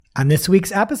On this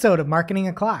week's episode of Marketing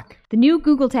O'Clock. The new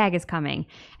Google tag is coming,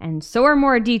 and so are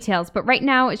more details, but right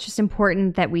now it's just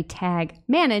important that we tag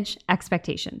manage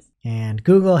expectations. And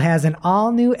Google has an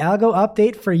all-new algo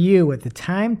update for you with the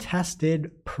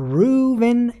time-tested,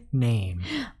 proven name.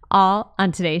 All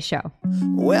on today's show.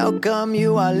 Welcome,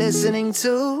 you are listening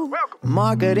to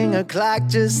Marketing O'Clock.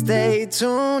 Just stay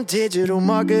tuned. Digital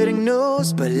marketing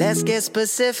news, but let's get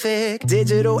specific.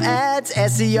 Digital ads,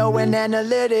 SEO and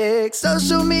analytics,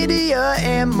 social media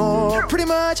and more. Pretty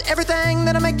much everything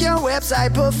that'll make your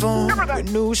website perform. With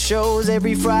new shows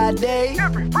every Friday.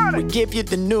 We give you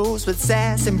the news with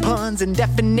sass and puns and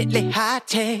definitely hot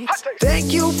takes.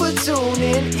 Thank you for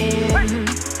tuning in.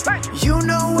 You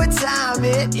know what time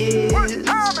it is.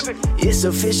 It's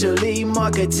officially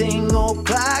Marketing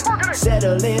O'Clock.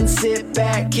 Settle in, sit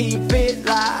back, keep it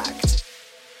locked.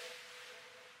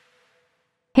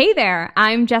 Hey there,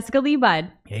 I'm Jessica Lee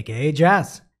Budd. AKA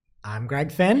Jess. I'm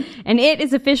Greg Finn. And it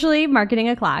is officially Marketing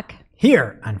O'Clock.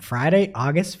 Here on Friday,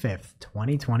 August 5th,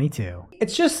 2022.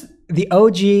 It's just the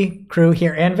OG crew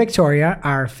here and Victoria,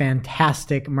 our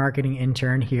fantastic marketing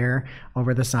intern here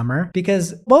over the summer,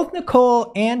 because both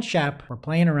Nicole and Shep were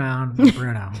playing around with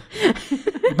Bruno.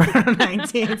 Bruno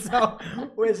 19. So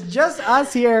it's just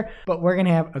us here, but we're going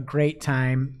to have a great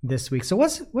time this week. So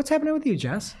what's happening with you,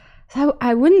 Jess? So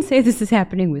I wouldn't say this is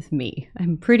happening with me.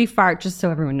 I'm pretty far, just so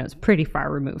everyone knows, pretty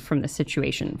far removed from the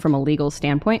situation from a legal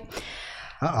standpoint.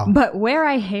 Uh-oh. But where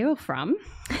I hail from,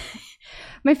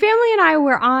 my family and I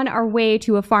were on our way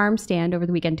to a farm stand over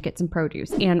the weekend to get some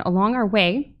produce. And along our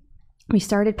way, we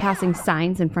started passing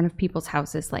signs in front of people's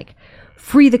houses like,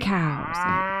 "Free the cows,"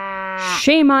 and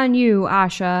 "Shame on you,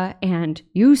 Asha," and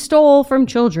 "You stole from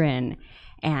children,"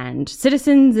 and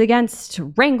 "Citizens against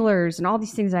Wranglers," and all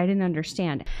these things I didn't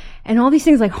understand. And all these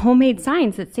things like homemade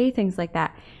signs that say things like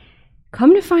that.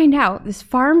 Come to find out, this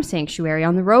farm sanctuary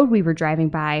on the road we were driving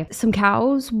by, some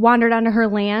cows wandered onto her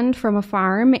land from a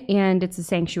farm, and it's a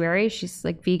sanctuary. She's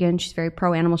like vegan. She's very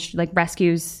pro-animal. She like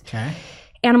rescues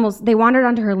animals. They wandered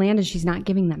onto her land and she's not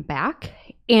giving them back.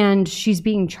 And she's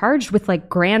being charged with like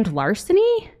grand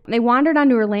larceny. They wandered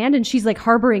onto her land and she's like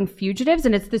harboring fugitives.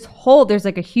 And it's this whole, there's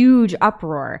like a huge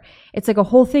uproar. It's like a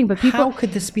whole thing, but people... How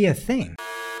could this be a thing?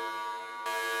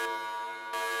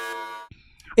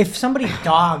 If somebody's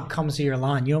dog comes to your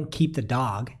lawn, you don't keep the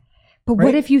dog. But right?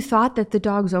 What if you thought that the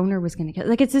dog's owner was going to get...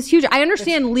 Like, it's this huge... I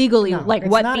understand legally, what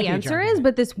the answer is,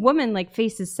 but this woman, like,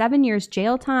 faces 7 years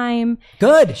jail time.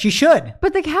 Good. She should.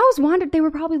 But the cows wandered... They were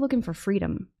probably looking for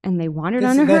freedom, and they wandered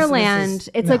onto her land.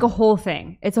 It's like a whole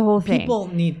thing. It's a whole thing. People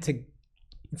need to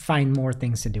find more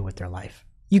things to do with their life.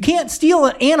 You can't steal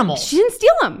an animal. She didn't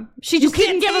steal them. She just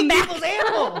didn't give them back. People's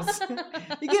animals.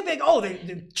 You can't be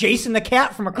like, Jason the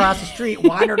cat from across the street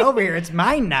wandered over here. It's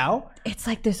mine now. It's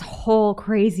like this whole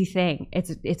crazy thing.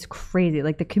 It's crazy.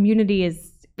 Like the community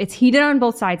it's heated on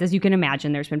both sides, as you can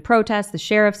imagine. There's been protests. The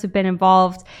sheriffs have been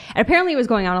involved. And apparently it was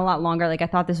going on a lot longer. Like I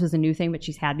thought this was a new thing, but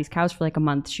she's had these cows for like a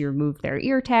month. She removed their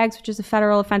ear tags, which is a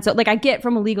federal offense. So like I get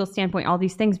from a legal standpoint all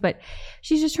these things, but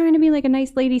she's just trying to be like a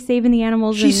nice lady saving the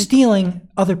animals. She's stealing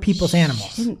other people's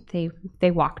animals. They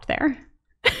walked there.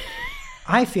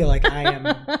 I feel like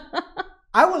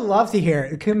I would love to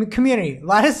hear community.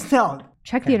 Let us know.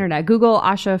 Check the internet, Google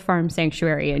Asha Farm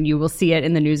Sanctuary, and you will see it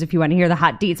in the news if you want to hear the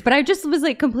hot deets. But I just was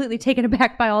like completely taken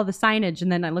aback by all the signage.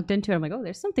 And then I looked into it. I'm like, oh,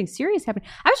 there's something serious happening.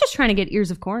 I was just trying to get ears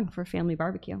of corn for a family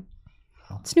barbecue.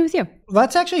 What's new with you?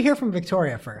 Let's actually hear from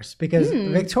Victoria first, because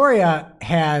Victoria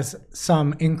has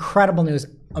some incredible news.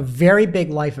 A very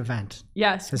big life event.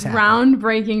 Yes,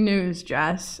 groundbreaking news,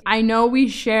 Jess. I know we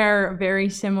share very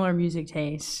similar music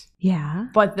tastes. Yeah.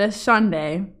 But this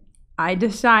Sunday, I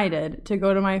decided to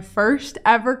go to my first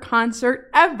ever concert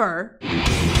ever.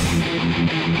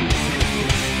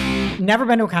 Never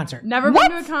been to a concert. Never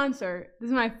been to a concert. This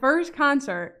is my first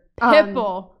concert.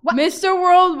 Pitbull, Mr.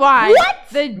 Worldwide,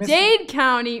 Dade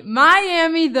County,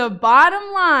 Miami, the bottom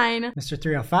line. Mr.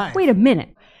 305. Wait a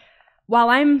minute. While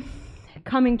I'm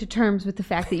coming to terms with the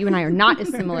fact that you and I are not as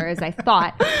similar as I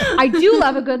thought, I do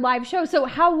love a good live show. So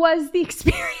how was the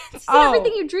experience?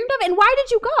 Everything you dreamed of? And why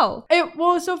did you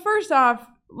go? So first off,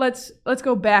 let's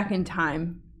go back in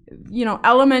time. You know,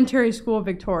 elementary school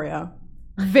Victoria.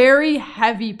 Very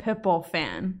heavy Pitbull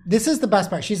fan. This is the best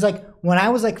part. She's like, when I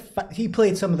was like, he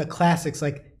played some of the classics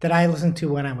like that I listened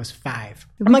to when I was 5.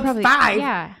 I'm like, 5?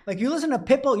 Yeah. Like, you listen to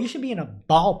Pitbull, you should be in a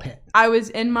ball pit. I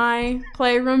was in my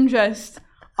playroom just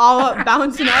all up,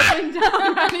 bouncing up and down.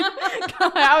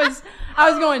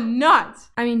 I was going nuts.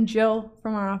 I mean, Jill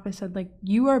from our office said, like,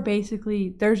 you are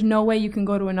basically, there's no way you can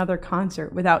go to another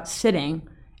concert without sitting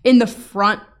in the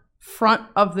front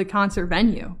of the concert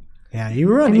venue. Yeah, you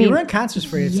ruin concerts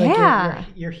for you. It's yeah. like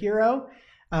your hero.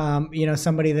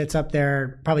 Somebody that's up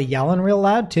there probably yelling real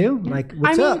loud too. Like,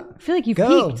 what's up? I feel like you've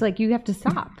Go. peaked. Like, you have to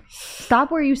stop.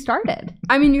 Stop where you started.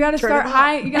 I mean, you got to Turn start it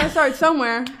high. off. You got to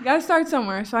start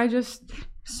somewhere. So I just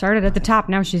Started at the top.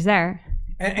 Now she's there.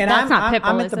 And That's not Pitbull,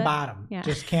 I'm at is the it? bottom. Yeah.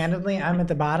 Just candidly, I'm at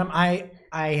the bottom. I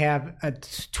have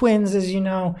twins, as you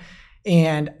know,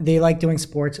 and they like doing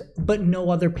sports, but no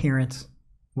other parents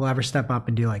will ever step up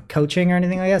and do like coaching or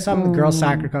anything like that. So I'm the girls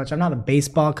soccer coach. I'm not a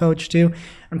baseball coach too.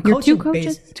 I'm You're coaching two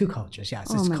coaches? two coaches. Yes,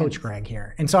 Oh it's my Coach goodness. Greg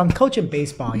here. And so I'm coaching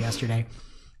baseball yesterday.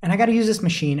 And I got to use this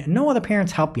machine, and no other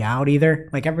parents help you out either.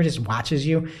 Like, everybody just watches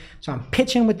you. So I'm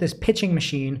pitching with this pitching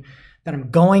machine. That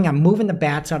I'm moving the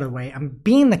bats out of the way. I'm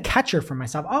being the catcher for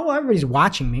myself. Oh, well, everybody's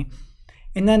watching me.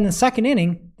 And then the second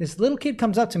inning, this little kid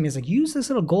comes up to me. He's like, use this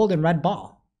little gold and red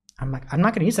ball. I'm like, I'm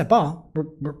not going to use that ball.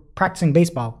 We're practicing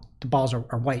baseball. The balls are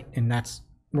white, and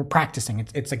we're practicing.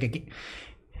 It's like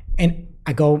and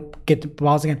I go get the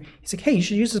balls again. He's like, hey, you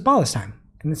should use this ball this time.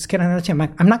 And this kid on the other team, I'm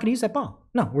like, I'm not going to use that ball.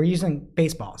 No, we're using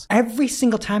baseballs. Every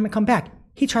single time I come back,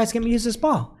 he tries to get me to use this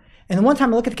ball. And then one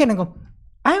time I look at the kid and I go,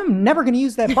 I'm never going to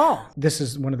use that ball. This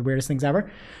is one of the weirdest things ever.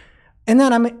 And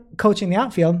then I'm coaching the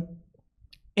outfield,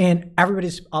 and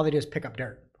all they do is pick up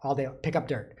dirt. All day, pick up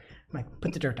dirt. I'm like,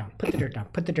 put the dirt down, put the dirt down,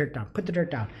 put the dirt down, put the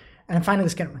dirt down. And then finally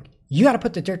this kid, I'm like, you got to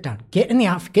put the dirt down. Get in the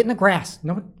outfield, get in the grass.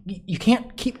 No, you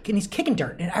can't keep, and he's kicking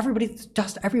dirt, and everybody's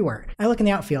dust everywhere. I look in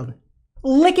the outfield,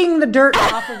 licking the dirt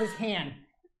off of his hand,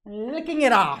 licking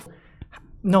it off.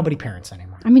 Nobody parents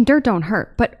anymore. I mean, dirt don't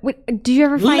hurt. But did you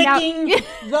ever find Licking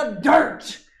the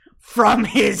dirt from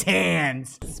his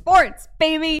hands. sports,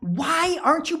 baby? Why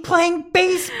aren't you playing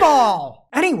baseball?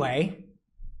 Anyway,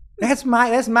 that's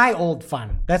my old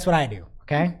fun. That's what I do.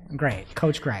 Okay, great,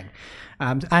 Coach Greg.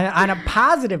 On a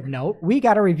positive note, we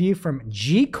got a review from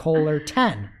G Kohler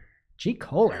 10. G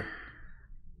Kohler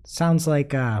sounds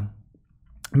like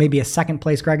maybe a second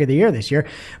place Greg of the Year this year,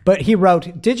 but he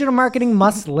wrote, digital marketing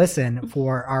must listen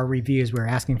for our reviews. We were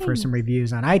asking for some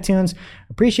reviews on iTunes.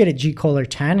 Appreciate it, G Kohler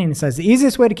 10. And he says, the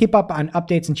easiest way to keep up on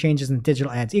updates and changes in the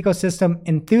digital ads ecosystem,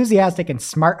 enthusiastic and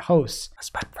smart hosts. I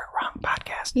spent for a wrong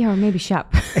podcast. Yeah, or maybe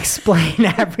Shep. Explain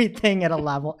everything at a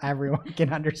level everyone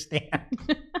can understand.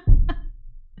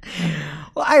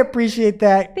 Well, I appreciate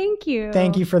that. Thank you.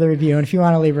 Thank you for the review. And if you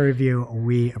want to leave a review,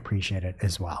 we appreciate it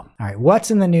as well. All right,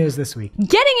 what's in the news this week?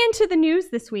 Getting into the news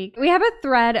this week, we have a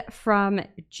thread from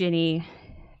Ginny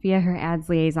via her ads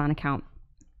liaison account.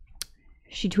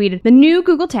 She tweeted, the new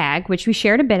Google tag, which we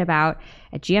shared a bit about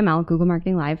at GML, Google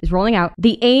Marketing Live, is rolling out.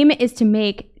 The aim is to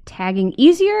make tagging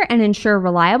easier and ensure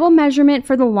reliable measurement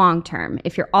for the long term.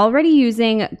 If you're already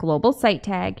using global site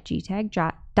tag,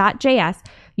 gtag.js,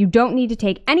 you don't need to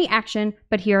take any action,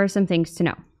 but here are some things to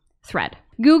know. Thread.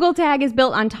 Google Tag is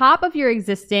built on top of your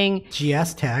existing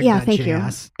GS tag. Yeah, thank you.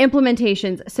 JS.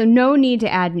 Implementations. So no need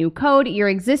to add new code. Your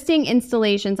existing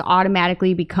installations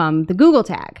automatically become the Google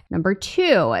tag. Number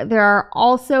 2, there are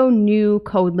also new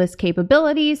codeless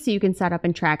capabilities, so you can set up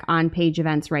and track on-page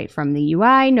events right from the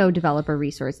UI. No developer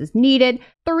resources needed.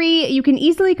 3, you can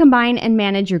easily combine and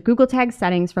manage your Google Tag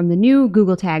settings from the new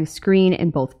Google Tag screen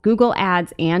in both Google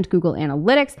Ads and Google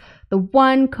Analytics. The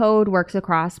one code works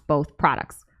across both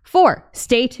products. 4,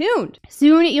 stay tuned.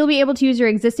 Soon, you'll be able to use your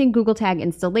existing Google Tag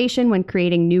installation when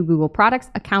creating new Google products,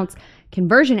 accounts,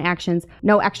 conversion actions.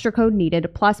 No extra code needed,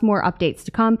 plus more updates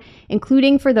to come,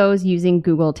 including for those using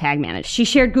Google Tag Manager. She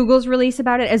shared Google's release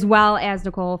about it, as well as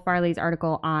Nicole Farley's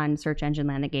article on Search Engine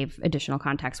Land that gave additional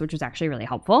context, which was actually really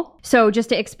helpful. So just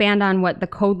to expand on what the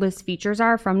codeless features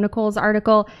are from Nicole's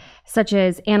article, such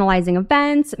as analyzing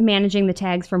events, managing the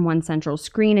tags from one central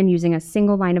screen, and using a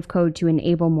single line of code to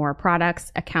enable more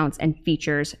products, accounts, and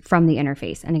features from the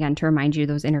interface. And again, to remind you,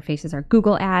 those interfaces are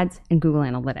Google Ads and Google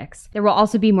Analytics. There will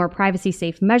also be more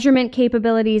privacy-safe measurement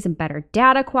capabilities and better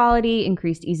data quality,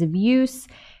 increased ease of use.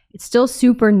 It's still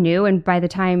super new, and by the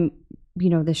time,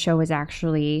 the show is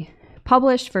actually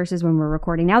published versus when we're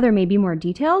recording now, there may be more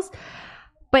details.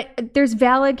 But there's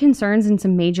valid concerns and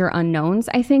some major unknowns,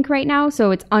 I think, right now.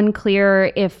 So it's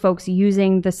unclear if folks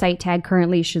using the site tag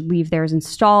currently should leave theirs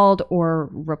installed or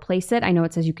replace it. I know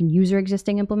it says you can use your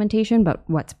existing implementation, but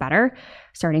what's better?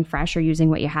 Starting fresh or using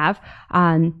what you have.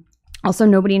 Also,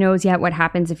 nobody knows yet what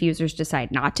happens if users decide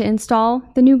not to install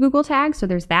the new Google tag. So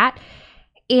there's that.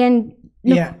 And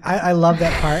yeah, I love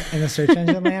that part in the Search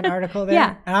Engine Land article there.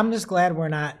 Yeah. And I'm just glad we're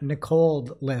not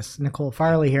Nicole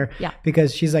Farley here. Yeah.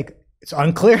 Because she's like, it's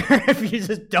unclear if you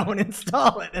just don't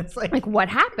install it. It's like what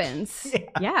happens?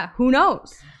 Yeah, who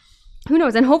knows? Who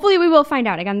knows? And hopefully we will find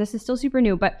out. Again, this is still super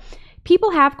new, but people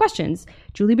have questions.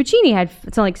 Julie Bacchini had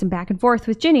some back and forth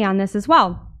with Ginny on this as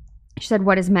well. She said,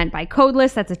 what is meant by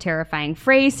codeless? That's a terrifying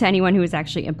phrase to anyone who has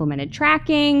actually implemented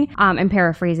tracking. I'm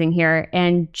paraphrasing here.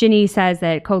 And Ginny says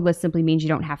that codeless simply means you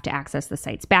don't have to access the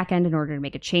site's backend in order to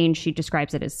make a change. She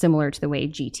describes it as similar to the way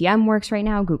GTM works right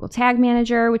now, Google Tag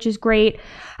Manager, which is great.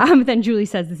 Then Julie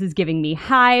says, this is giving me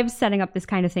hives. Setting up this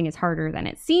kind of thing is harder than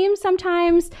it seems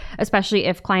sometimes, especially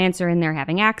if clients are in there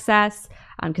having access,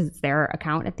 because it's their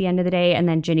account at the end of the day. And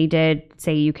then Ginny did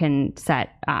say you can set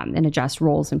and adjust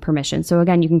roles and permissions. So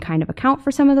again, you can kind of account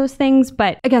for some of those things.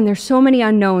 But again, there's so many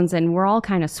unknowns and we're all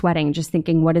kind of sweating, just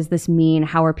thinking, what does this mean?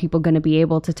 How are people going to be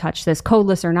able to touch this?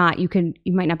 Codeless or not, you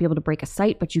might not be able to break a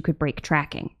site, but you could break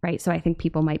tracking, right? So I think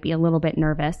people might be a little bit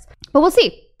nervous, but we'll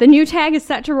see. The new tag is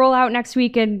set to roll out next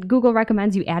week, and Google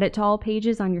recommends you add it to all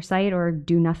pages on your site, or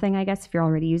do nothing, I guess, if you're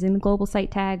already using the global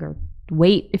site tag, or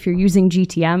wait if you're using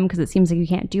GTM, because it seems like you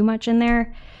can't do much in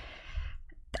there.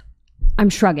 I'm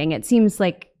shrugging. It seems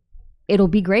like it'll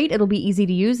be great. It'll be easy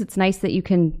to use. It's nice that you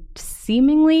can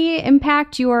seemingly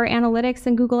impact your analytics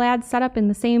and Google Ads setup in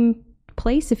the same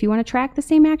place if you want to track the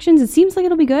same actions. It seems like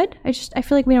it'll be good. I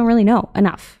feel like we don't really know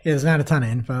enough. Yeah, there's not a ton of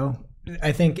info.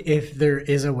 I think if there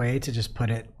is a way to just put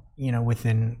it,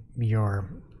 within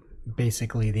your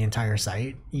basically the entire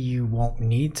site, you won't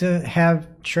need to have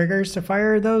triggers to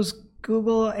fire those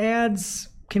Google Ads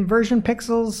conversion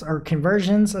pixels or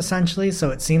conversions essentially.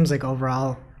 So it seems like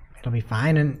overall it'll be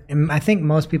fine. And I think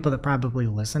most people that probably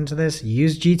listen to this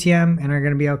use GTM and are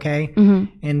going to be okay. Mm-hmm.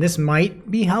 And this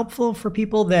might be helpful for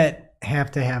people that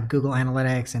have to have Google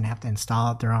Analytics and have to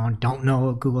install it their own, don't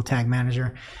know Google Tag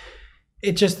Manager.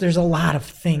 There's a lot of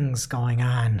things going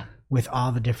on with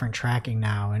all the different tracking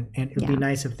now. And it would be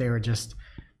nice if they're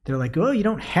like, well, you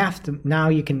don't have to, now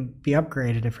you can be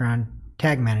upgraded if you're on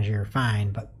Tag Manager, you're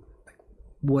fine. But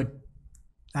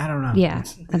I don't know. Yeah,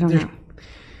 I don't know.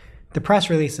 The press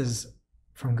releases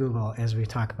from Google, as we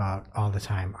talk about all the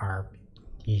time, are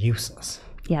useless.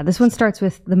 Yeah, this one starts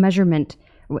with measurement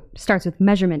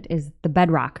is the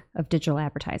bedrock of digital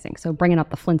advertising. So bringing up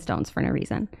the Flintstones for no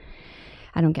reason.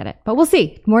 I don't get it, but we'll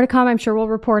see. More to come. I'm sure we'll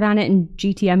report on it, and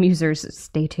GTM users,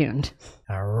 stay tuned.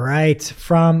 All right.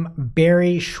 From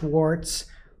Barry Schwartz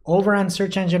over on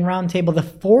Search Engine Roundtable, the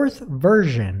 4th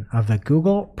version of the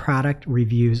Google Product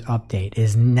Reviews Update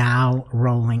is now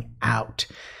rolling out.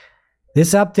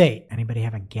 This update, anybody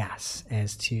have a guess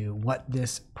as to what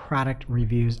this Product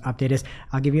Reviews Update is?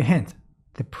 I'll give you a hint.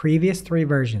 The previous 3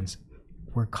 versions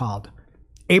were called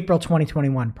April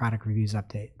 2021 Product Reviews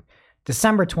Update,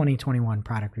 December 2021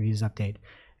 Product Reviews Update,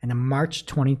 and the March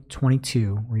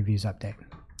 2022 Reviews Update.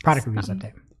 Product Reviews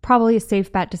Update. Probably a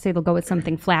safe bet to say they'll go with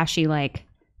something flashy like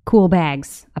Cool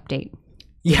Bags Update.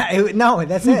 Yeah, no,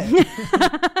 that's it.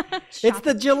 It's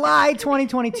the July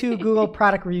 2022 Google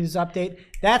Product Reviews Update.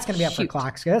 That's going to be up for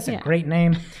clocks. That's a great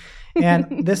name.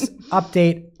 And this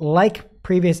update, like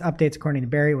previous updates, according to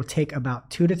Barry, will take about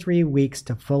 2 to 3 weeks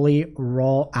to fully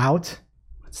roll out.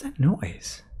 What's that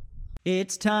noise?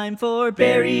 It's time for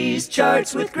Barry's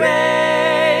Charts with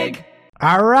Greg.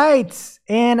 All right.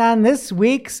 And on this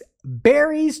week's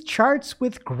Barry's Charts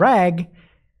with Greg,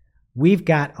 we've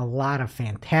got a lot of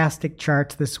fantastic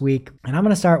charts this week. And I'm going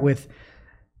to start with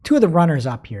 2 of the runners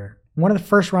up here. One of the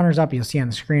first runners up you'll see on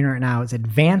the screen right now is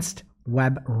Advanced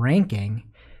Web Ranking.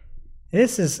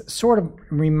 This is sort of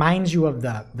reminds you of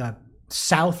the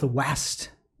Southwest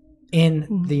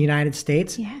in the United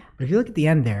States. Yeah. But if you look at the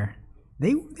end there,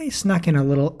 they snuck in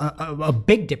a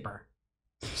Big Dipper.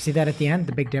 See that at the end,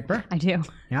 the Big Dipper? I do.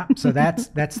 Yeah, so that's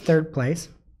 3rd place.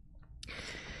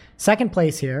 2nd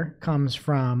place here comes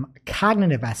from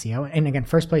Cognitive SEO. And again,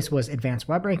 1st place was Advanced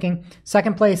Web Ranking.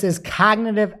 2nd place is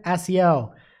Cognitive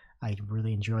SEO. I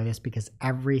really enjoy this because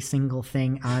every single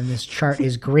thing on this chart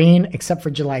is green except for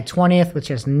July 20th, which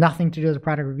has nothing to do with the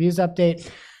Product Reviews Update.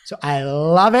 So I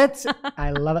love it.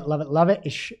 I love it, love it, love it.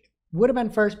 It would have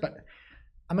been 1st, but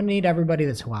I'm going to need everybody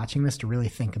that's watching this to really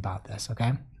think about this,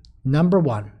 okay? Number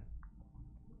 1,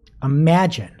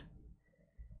 imagine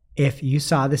if you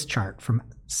saw this chart from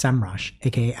SEMrush,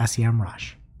 aka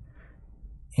SEMrush,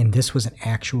 and this was an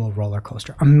actual roller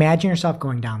coaster. Imagine yourself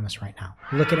going down this right now.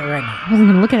 Look at it right now. I wasn't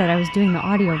going to look at it. I was doing the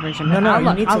audio version. No,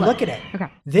 you need to look at it. Okay.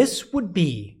 This would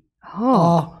be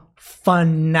a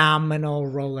phenomenal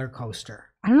roller coaster.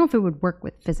 I don't know if it would work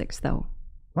with physics, though.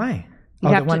 Why?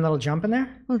 The one little jump in there?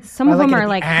 Well, some of them are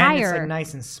like higher. It's like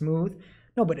nice and smooth.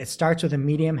 No, but it starts with a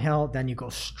medium hill, then you go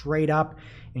straight up,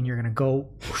 and you're going to go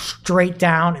straight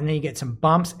down, and then you get some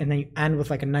bumps, and then you end with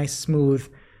like a nice smooth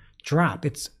drop.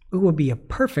 It would be a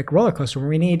perfect roller coaster.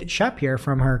 We need Shep here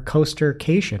from her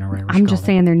Coastercation or whatever. I'm just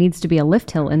saying there needs to be a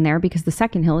lift hill in there because the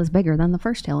 2nd hill is bigger than the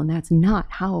 1st hill, and that's not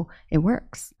how it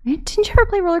works. Didn't you ever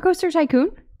play Roller Coaster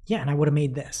Tycoon? Yeah, and I would have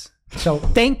made this. So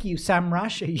thank you,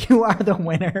 SEMrush. You are the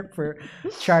winner for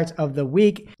charts of the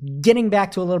week. Getting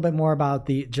back to a little bit more about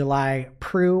the July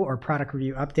PRU or product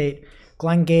review update,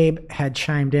 Glenn Gabe had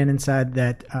chimed in and said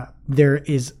that there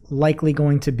is likely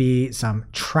going to be some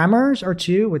tremors or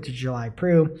two with the July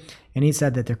PRU. And he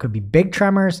said that there could be big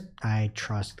tremors. I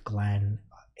trust Glenn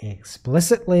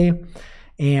explicitly.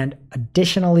 And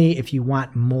additionally, if you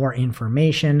want more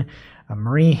information,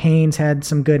 Marie Haynes had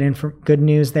some good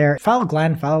news there. Follow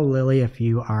Glenn, follow Lily if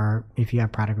you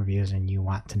have product reviews and you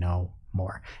want to know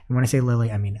more. And when I say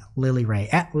Lily, I mean Lily Ray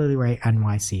at Lily Ray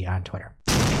NYC on Twitter.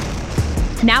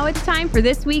 Now it's time for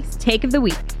this week's Take of the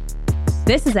Week.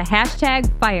 This is a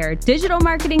 #fire digital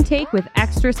marketing take with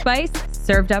extra spice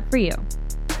served up for you.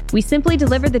 We simply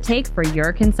deliver the take for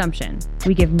your consumption.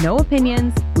 We give no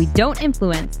opinions. We don't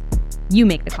influence. You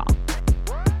make the call.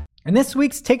 And this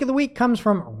week's Take of the Week comes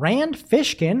from Rand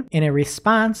Fishkin in a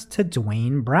response to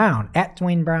Dwayne Brown, at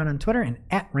Dwayne Brown on Twitter and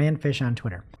at RandFish on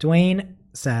Twitter. Dwayne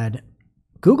said,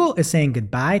 Google is saying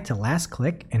goodbye to last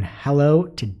click and hello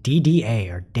to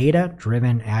DDA, or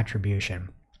data-driven attribution.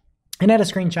 And had a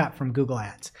screenshot from Google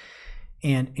Ads.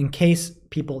 And in case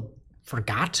people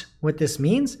forgot what this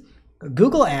means,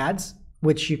 Google Ads,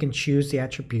 which you can choose the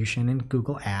attribution in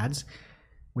Google Ads,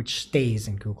 which stays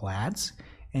in Google Ads,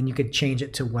 and you could change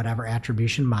it to whatever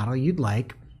attribution model you'd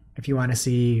like. If you want to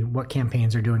see what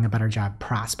campaigns are doing a better job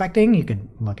prospecting, you could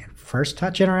look at first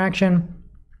touch interaction,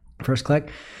 first click.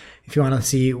 If you want to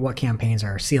see what campaigns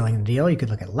are sealing the deal, you could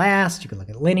look at last, you could look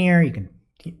at linear, you can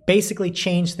basically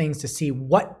change things to see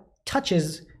what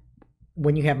touches,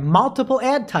 when you have multiple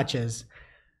ad touches,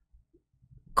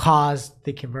 caused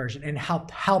the conversion and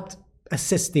helped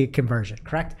assist the conversion,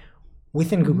 correct?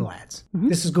 Within Google Ads.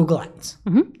 This is Google Ads.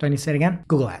 Do I need to say it again?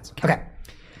 Google Ads. Okay.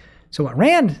 So what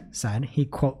Rand said, he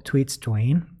quote tweets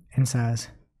Dwayne and says,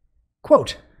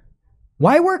 quote,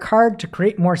 why work hard to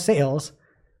create more sales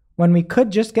when we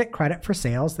could just get credit for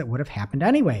sales that would have happened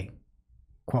anyway?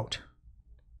 Quote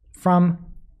from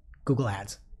Google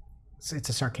Ads. It's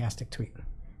a sarcastic tweet.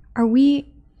 Are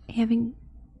we having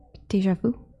deja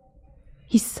vu?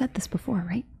 He said this before,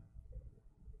 right?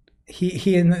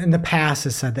 He in the past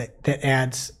has said that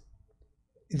ads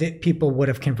that people would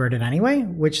have converted anyway,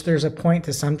 which there's a point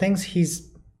to some things.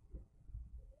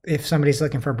 If somebody's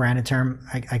looking for a branded term,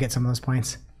 I get some of those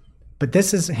points. But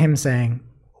this is him saying,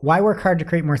 why work hard to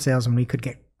create more sales when we could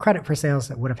get credit for sales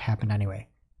that would have happened anyway?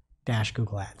 Dash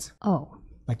Google Ads. Oh.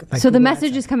 Like so Google the message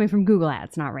Ads is coming from Google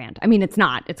Ads, not Rand. I mean, it's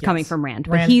not. It's coming from Rand.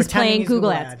 But Rand's he's pretending playing he's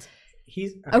Google Ads.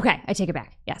 Okay, I take it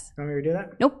back. Yes. You want me to redo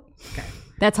that? Nope. Okay.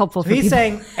 That's helpful So for he's people.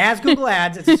 saying, as Google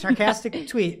Ads, it's a sarcastic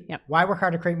tweet. Yep. Why work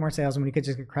hard to create more sales when we could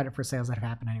just get credit for sales that have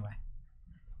happened anyway?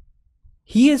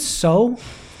 He is so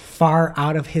far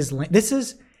out of his lane. This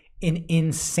is an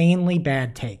insanely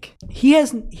bad take. He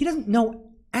doesn't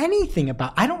know anything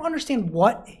about. I don't understand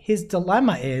what his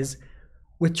dilemma is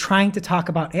with trying to talk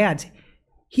about ads.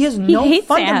 He has no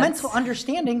fundamental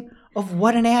understanding of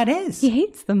what an ad is. He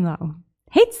hates them though.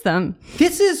 Hates them.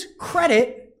 This is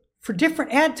credit for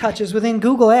different ad touches within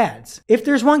Google Ads. If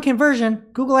there's one conversion,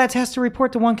 Google Ads has to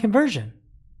report the one conversion.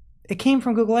 It came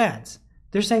from Google Ads.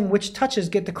 They're saying which touches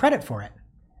get the credit for it.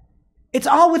 It's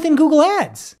all within Google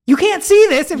Ads. You can't see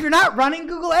this if you're not running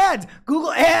Google Ads.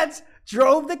 Google Ads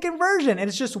drove the conversion, and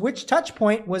it's just which touch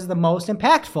point was the most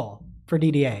impactful for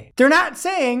DDA. They're not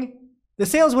saying the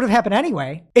sales would have happened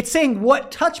anyway. It's saying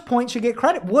what touch point should get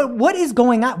credit. What is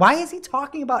going on? Why is he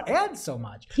talking about ads so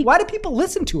much? Why do people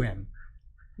listen to him?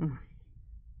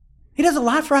 He does a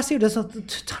lot for SEO, does a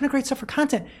ton of great stuff for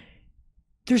content.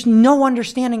 There's no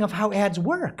understanding of how ads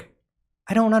work.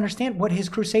 I don't understand what his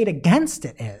crusade against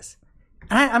it is.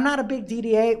 And I'm not a big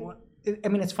DDA. I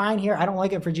mean, it's fine here. I don't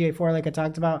like it for GA4 like I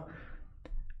talked about.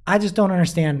 I just don't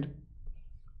understand.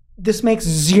 This makes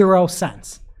zero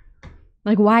sense.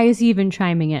 Like, why is he even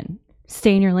chiming in?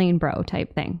 Stay in your lane, bro,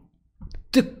 type thing.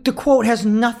 The quote has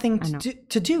nothing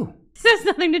to do. This has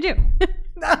nothing to do.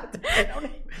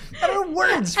 I don't know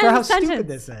words for how stupid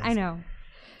this is. I know.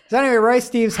 So anyway, Roy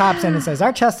Steves hops in and says,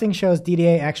 our testing shows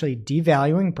DDA actually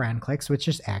devaluing brand clicks, which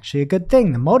is actually a good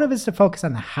thing. The motive is to focus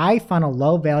on the high funnel,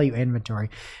 low value inventory,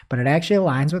 but it actually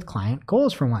aligns with client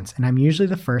goals for once. And I'm usually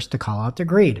the first to call out the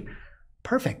greed.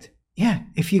 Perfect. Yeah.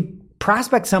 If you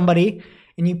prospect somebody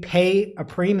and you pay a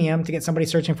premium to get somebody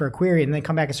searching for a query and then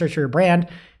come back and search for your brand,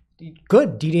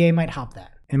 good. DDA might help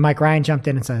that. And Mike Ryan jumped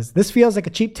in and says, this feels like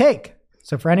a cheap take.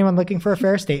 So for anyone looking for a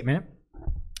fair statement,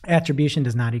 attribution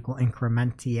does not equal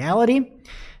incrementality.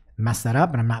 Messed that up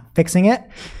and I'm not fixing it.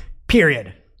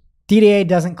 Period. DDA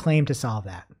doesn't claim to solve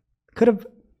that. Could have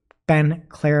been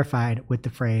clarified with the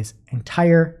phrase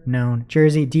entire known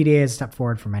jersey. DDA is a step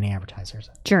forward for many advertisers.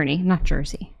 Journey, not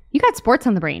jersey. You got sports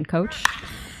on the brain, coach.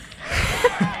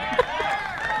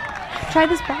 Try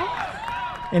this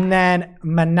back. And then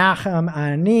Menachem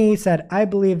Ani said, I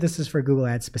believe this is for Google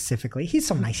Ads specifically. He's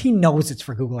so nice. He knows it's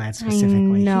for Google Ads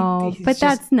specifically. No, but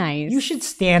that's nice. You should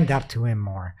stand up to him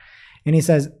more. And he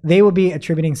says, they will be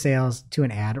attributing sales to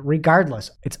an ad regardless.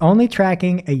 It's only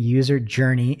tracking a user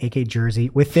journey, aka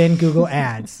jersey, within Google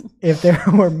Ads. If there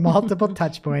were multiple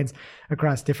touch points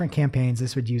across different campaigns,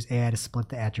 this would use AI to split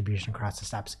the attribution across the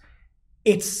steps.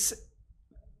 It's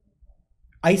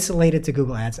isolated to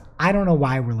Google Ads. I don't know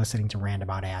why we're listening to Rand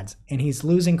about ads, and he's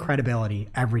losing credibility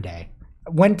every day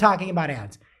when talking about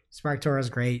ads. SparkToro is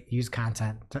great. Use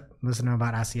content to listen to him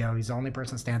about SEO. He's the only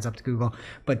person that stands up to Google.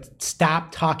 But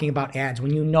stop talking about ads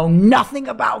when you know nothing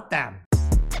about them.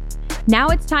 Now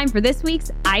it's time for this week's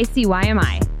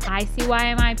ICYMI.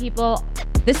 ICYMI, people.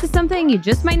 This is something you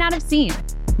just might not have seen.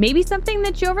 Maybe something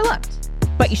that you overlooked,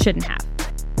 but you shouldn't have.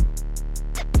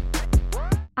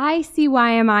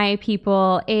 ICYMI,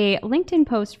 people. A LinkedIn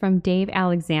post from Dave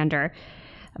Alexander.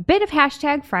 A bit of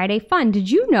hashtag Friday fun.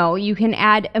 Did you know you can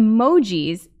add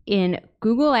emojis in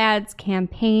Google Ads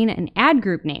campaign and ad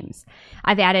group names?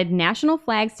 I've added national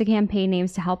flags to campaign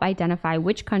names to help identify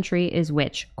which country is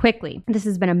which quickly. This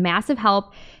has been a massive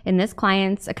help in this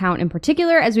client's account in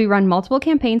particular, as we run multiple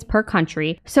campaigns per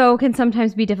country, so it can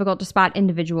sometimes be difficult to spot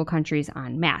individual countries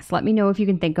en masse. Let me know if you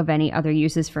can think of any other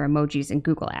uses for emojis in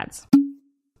Google Ads.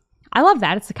 I love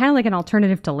that. It's kind of like an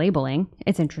alternative to labeling.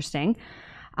 It's interesting.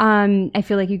 I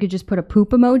feel like you could just put a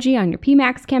poop emoji on your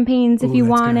PMAX campaigns if you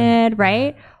wanted,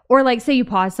 right? Yeah. Or like say you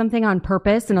pause something on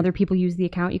purpose and other people use the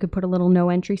account, you could put a little no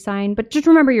entry sign. But just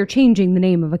remember you're changing the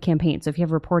name of a campaign. So if you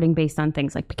have reporting based on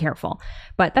things, like be careful.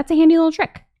 But that's a handy little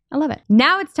trick. I love it.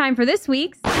 Now it's time for this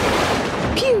week's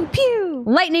Pew Pew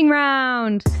Lightning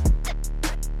Round.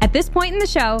 At this point in the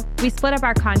show, we split up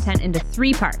our content into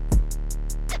 3 parts: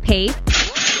 paid,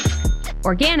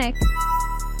 organic,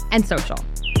 and social.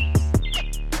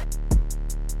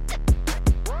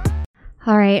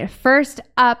 All right, first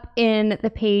up in the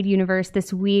paid universe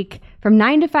this week, from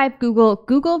 9 to 5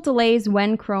 Google delays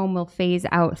when Chrome will phase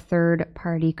out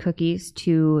third-party cookies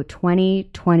to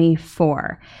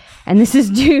 2024. And this is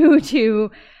due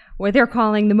to what they're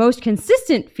calling the most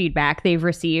consistent feedback they've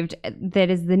received,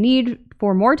 that is the need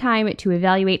for more time to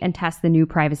evaluate and test the new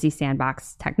privacy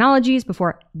sandbox technologies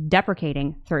before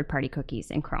deprecating third-party cookies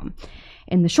in Chrome.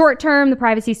 In the short term, the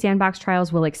privacy sandbox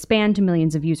trials will expand to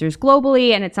millions of users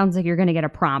globally, and it sounds like you're going to get a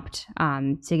prompt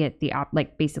to get the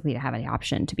basically to have the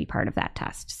option to be part of that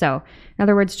test. So, in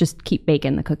other words, just keep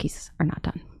baking. The cookies are not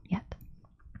done yet.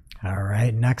 All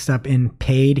right, next up in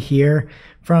paid here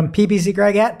from PPC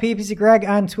Greg at PPC Greg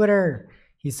on Twitter.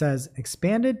 He says,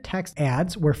 expanded text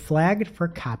ads were flagged for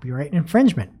copyright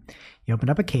infringement. He opened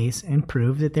up a case and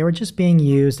proved that they were just being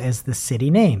used as the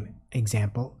city name.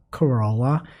 Example,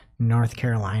 Corolla, North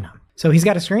Carolina. So he's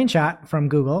got a screenshot from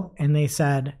Google, and they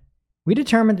said, we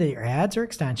determined that your ads or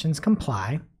extensions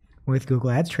comply with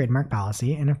Google Ads trademark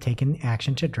policy and have taken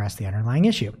action to address the underlying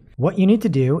issue. What you need to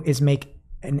do is make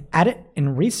an edit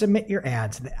and resubmit your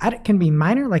ads. The edit can be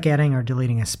minor, like adding or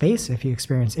deleting a space. If you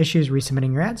experience issues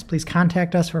resubmitting your ads, please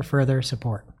contact us for further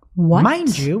support. What?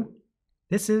 Mind you,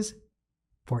 this is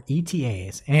for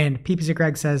ETAs. And PPC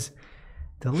Greg says,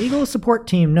 the legal support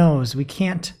team knows we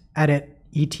can't edit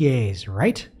ETAs,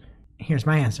 right? Here's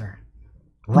my answer.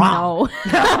 Wrong.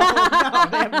 No. No,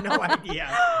 they have no idea.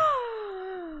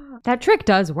 That trick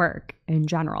does work in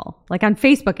general, like on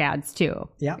Facebook ads too.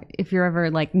 Yeah. If you're ever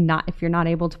if you're not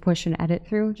able to push an edit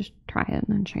through, just try it and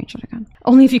then change it again.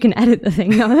 Only if you can edit the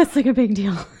thing. No, that's like a big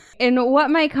deal. In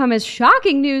what might come as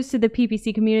shocking news to the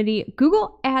PPC community,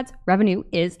 Google Ads revenue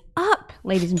is up,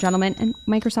 ladies and gentlemen, and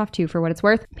Microsoft too, for what it's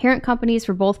worth. Parent companies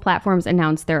for both platforms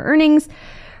announced their earnings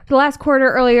for the last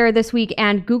quarter earlier this week,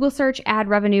 and Google search ad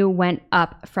revenue went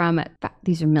up from,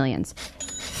 these are millions,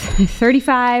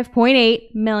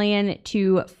 35.8 million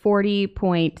to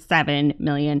 40.7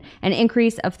 million, an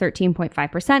increase of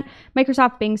 13.5%.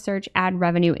 Microsoft Bing search ad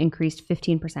revenue increased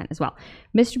 15% as well.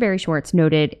 Mr. Barry Schwartz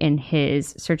noted in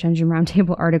his Search Engine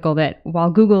Roundtable article that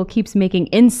while Google keeps making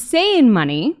insane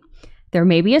money, there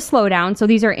may be a slowdown. So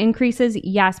these are increases,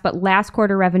 yes, but last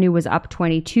quarter revenue was up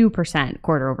 22%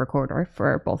 quarter over quarter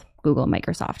for both Google and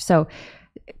Microsoft. So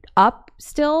up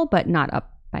still, but not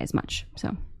up by as much.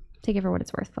 So take it for what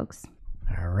it's worth, folks.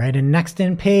 All right, and next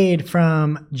in paid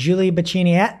from Julie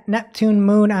Bacchini at Neptune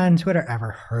Moon on Twitter.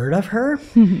 Ever heard of her?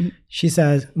 She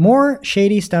says, more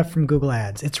shady stuff from Google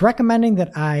Ads. It's recommending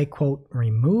that I, quote,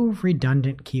 remove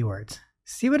redundant keywords.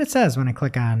 See what it says when I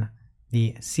click on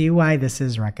the see why this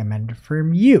is recommended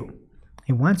for you.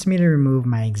 It wants me to remove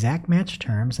my exact match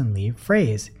terms and leave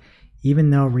phrase, even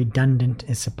though redundant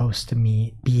is supposed to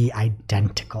be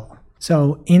identical.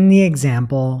 So in the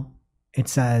example, it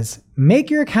says, make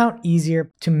your account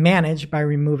easier to manage by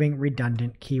removing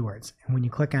redundant keywords. And when you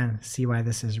click on see why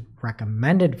this is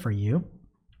recommended for you,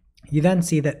 you then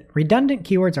see that redundant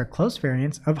keywords are close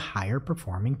variants of higher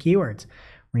performing keywords.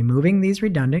 Removing these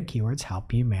redundant keywords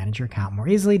help you manage your account more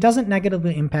easily, doesn't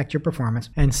negatively impact your performance,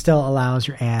 and still allows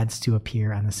your ads to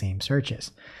appear on the same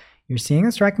searches. You're seeing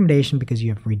this recommendation because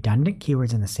you have redundant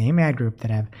keywords in the same ad group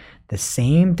that have the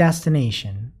same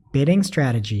destination, bidding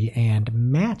strategy, and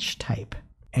match type.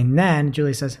 And then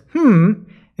Julie says,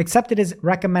 except it is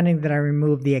recommending that I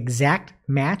remove the exact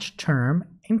match term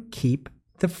and keep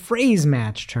the phrase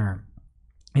match term.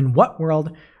 In what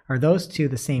world are those two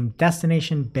the same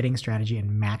destination, bidding strategy,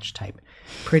 and match type?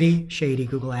 Pretty shady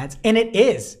Google Ads. And it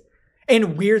is.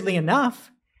 And weirdly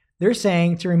enough, they're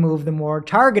saying to remove the more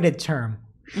targeted term.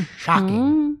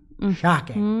 Shocking.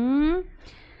 Shocking.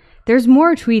 There's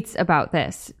more tweets about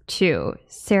this, too.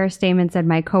 Sarah Stamen said,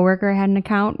 my coworker had an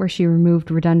account where she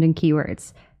removed redundant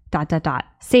keywords. ...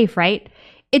 Safe, right?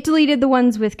 It deleted the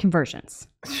ones with conversions.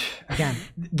 Again,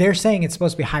 they're saying it's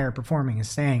supposed to be higher performing, is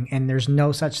saying, and there's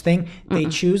no such thing. They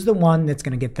choose the one that's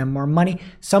going to get them more money.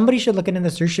 Somebody should look into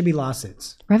this. There should be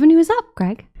lawsuits. Revenue is up,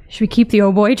 Greg. Should we keep the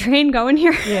oh boy train going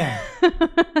here? Yeah.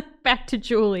 Back to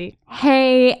Julie.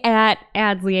 Hey, at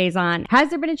Ads Liaison. Has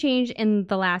there been a change in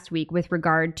the last week with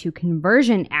regard to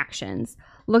conversion actions?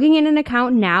 Looking in an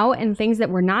account now, and things that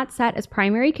were not set as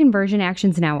primary conversion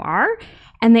actions now are,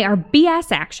 and they are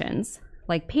BS actions,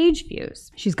 like page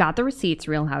views. She's got the receipts,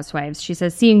 Real Housewives. She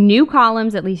says, seeing new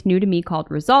columns, at least new to me, called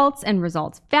results and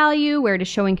results value, where it is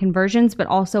showing conversions, but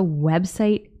also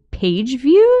website page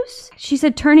views. She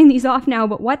said, turning these off now,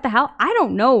 but what the hell? I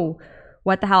don't know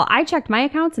what the hell. I checked my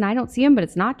accounts and I don't see them, but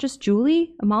it's not just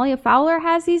Julie. Amalia Fowler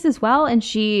has these as well. And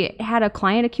she had a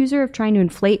client accuse her of trying to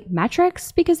inflate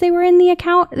metrics because they were in the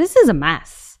account. This is a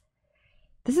mess.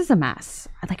 This is a mess.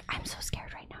 I'm so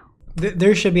scared right now.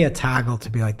 There should be a toggle to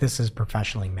be like, this is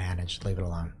professionally managed. Leave it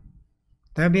alone.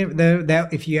 That'd be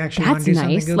that if you actually want to do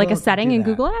something. That's nice. Google, like a setting in that.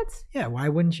 Google Ads? Yeah, why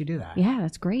wouldn't you do that? Yeah,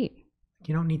 that's great.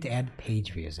 You don't need to add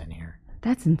page views in here.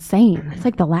 That's insane. It's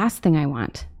like the last thing I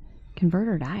want. Convert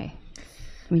or die.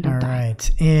 I mean, don't die. All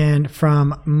right. And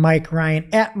from Mike Ryan,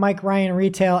 at Mike Ryan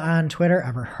Retail on Twitter.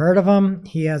 Ever heard of him?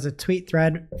 He has a tweet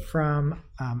thread from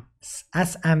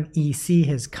SMEC,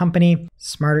 his company,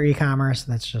 Smarter E-commerce.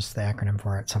 That's just the acronym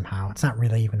for it somehow. It's not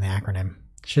really even the acronym.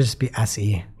 It should just be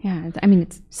SE. Yeah, I mean,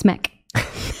 it's SMEC.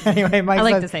 Anyway, Mike I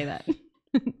like says, to say that.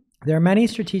 there are many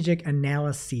strategic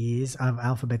analyses of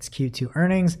Alphabet's Q2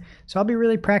 earnings, so I'll be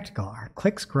really practical. Are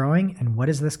clicks growing, and what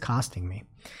is this costing me?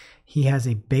 He has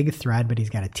a big thread, but he's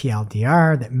got a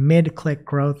TLDR that mid-click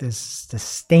growth is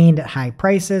sustained at high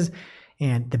prices,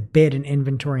 and the bid and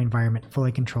inventory environment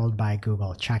fully controlled by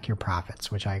Google. Check your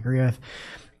profits, which I agree with.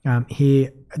 He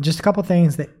just a couple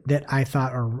things that I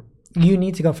thought are, you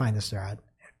need to go find this thread,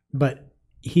 but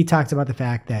he talks about the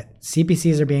fact that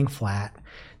CPCs are being flat,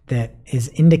 that is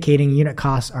indicating unit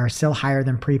costs are still higher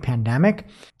than pre-pandemic,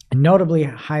 and notably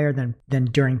higher than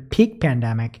during peak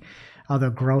pandemic, although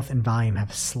growth and volume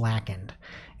have slackened.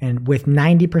 And with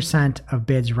 90% of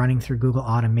bids running through Google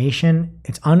automation,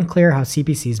 it's unclear how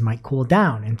CPCs might cool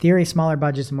down. In theory, smaller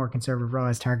budgets and more conservative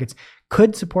ROAS targets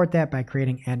could support that by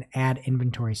creating an ad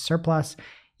inventory surplus,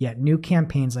 yet new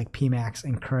campaigns like PMax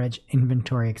encourage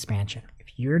inventory expansion.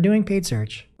 If you're doing paid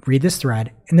search, read this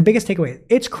thread. And the biggest takeaway,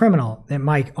 it's criminal that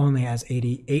Mike only has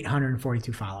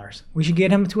 842 followers. We should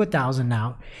get him to 1,000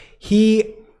 now.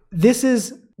 This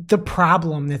is the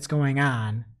problem that's going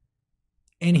on,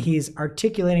 and he's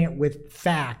articulating it with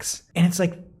facts. And it's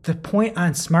like the point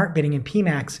on smart bidding and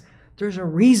PMax, there's a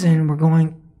reason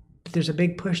there's a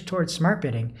big push towards smart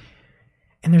bidding.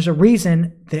 And there's a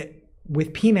reason that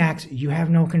with PMax, you have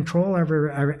no control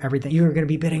over everything. You're going to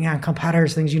be bidding on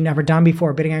competitors, things you've never done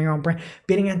before, bidding on your own brand,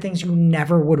 bidding on things you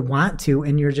never would want to,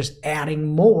 and you're just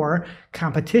adding more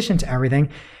competition to everything.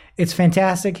 It's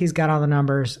fantastic. He's got all the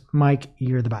numbers. Mike,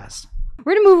 you're the best.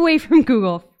 We're going to move away from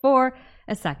Google for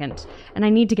a second. And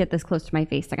I need to get this close to my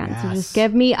face again. Yes. So just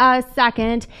give me a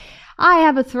second. I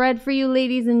have a thread for you,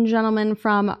 ladies and gentlemen,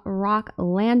 from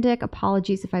Rocklandic.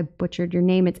 Apologies if I butchered your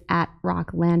name. It's at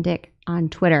Rocklandic on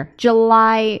Twitter.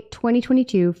 July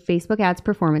 2022 Facebook ads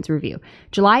performance review.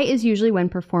 July is usually when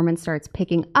performance starts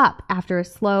picking up after a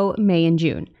slow May and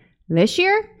June. This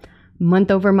year,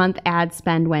 month-over-month ad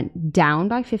spend went down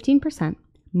by 15%.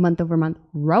 Month-over-month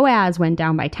ROAS went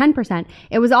down by 10%.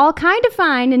 It was all kind of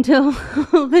fine until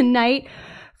the night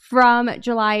from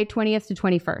July 20th to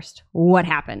 21st. What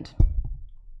happened?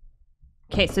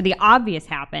 Okay, so the obvious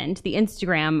happened, the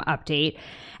Instagram update.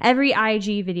 Every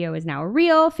IG video is now a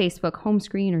reel. Facebook home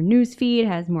screen or news feed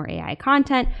has more AI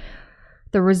content.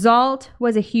 The result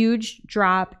was a huge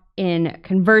drop in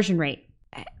conversion rate.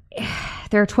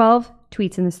 There are 12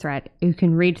 tweets in this thread. You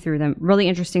can read through them. Really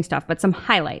interesting stuff, but some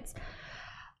highlights.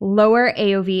 Lower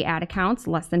AOV ad accounts,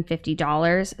 less than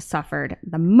 $50, suffered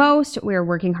the most. We're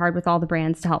working hard with all the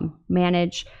brands to help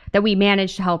manage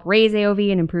to help raise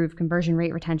AOV and improve conversion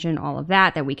rate, retention, all of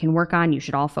that we can work on. You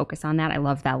should all focus on that. I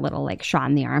love that little shot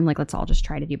in the arm. Let's all just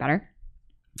try to do better.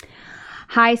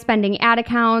 High spending ad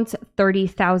accounts,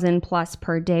 30,000 plus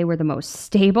per day were the most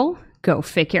stable. Go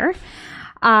figure.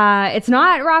 It's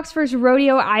not Rock's first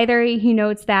rodeo either. He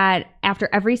notes that after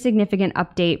every significant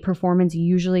update, performance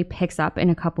usually picks up in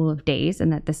a couple of days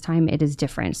and that this time it is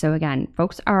different. So again,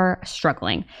 folks are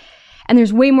struggling. And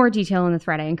there's way more detail in the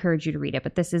thread. I encourage you to read it,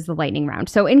 but this is the lightning round.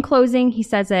 So in closing, he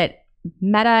says that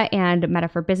Meta and Meta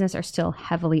for Business are still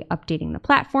heavily updating the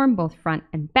platform, both front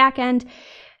and back end.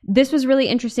 This was really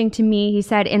interesting to me. He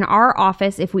said, in our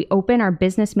office, if we open our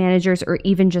business managers or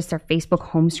even just our Facebook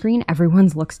home screen,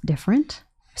 everyone's looks different.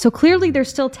 So clearly they're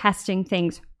still testing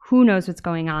things. Who knows what's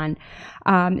going on?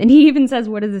 And he even says,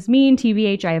 what does this mean?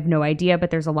 TBH, I have no idea,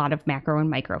 but there's a lot of macro and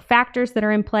micro factors that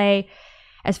are in play.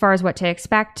 As far as what to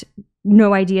expect,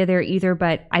 no idea there either,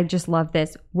 but I just love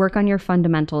this. Work on your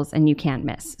fundamentals and you can't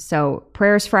miss. So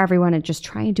prayers for everyone and just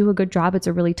try and do a good job. It's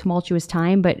a really tumultuous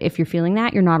time, but if you're feeling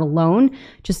that, you're not alone.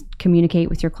 Just communicate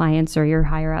with your clients or your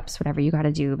higher ups, whatever you got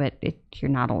to do, but you're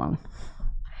not alone.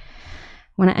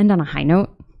 Want to end on a high note?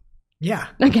 Yeah.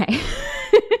 Okay.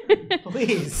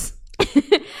 Please.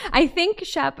 I think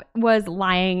Shep was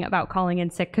lying about calling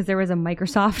in sick because there was a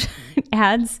Microsoft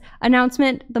ads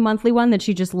announcement, the monthly one that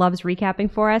she just loves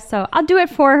recapping for us. So I'll do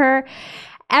it for her.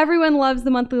 Everyone loves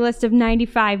the monthly list of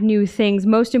 95 new things.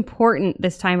 Most important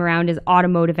this time around is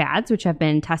automotive ads, which have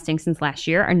been testing since last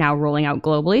year, are now rolling out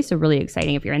globally. So really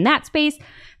exciting if you're in that space.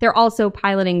 They're also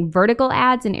piloting vertical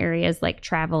ads in areas like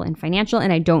travel and financial.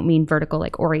 And I don't mean vertical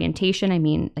like orientation. I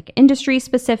mean like industry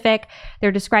specific. They're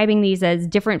describing these as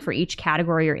different for each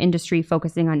category or industry,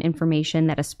 focusing on information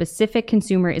that a specific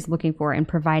consumer is looking for and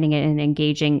providing it in an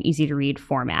engaging, easy to read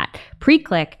format.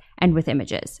 Pre-click and with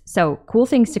images. So cool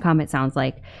things to come, it sounds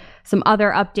like. Some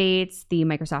other updates, the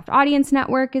Microsoft Audience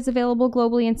Network is available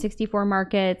globally in 64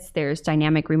 markets. There's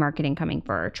dynamic remarketing coming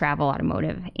for travel,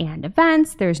 automotive, and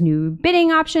events. There's new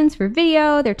bidding options for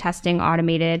video. They're testing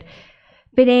automated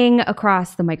bidding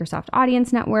across the Microsoft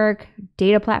Audience Network,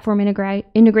 data platform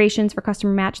integrations for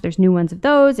customer match. There's new ones of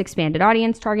those, expanded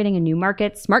audience targeting in new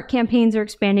markets. Smart campaigns are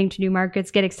expanding to new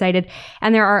markets. Get excited.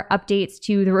 And there are updates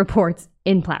to the reports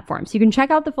in platforms. You can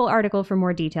check out the full article for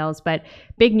more details, but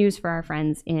big news for our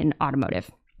friends in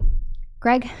automotive.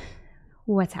 Greg,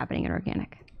 what's happening in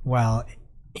organic? Well,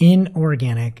 in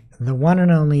organic, the one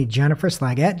and only Jennifer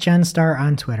Slag at JenStar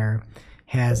on Twitter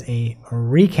has a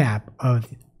recap of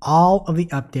all of the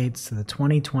updates to the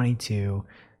 2022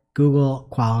 Google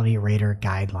Quality Rater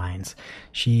Guidelines.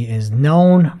 She is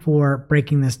known for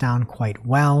breaking this down quite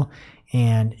well,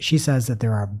 and she says that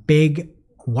there are big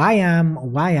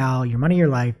YM, YL, your money, your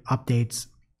life updates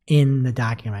in the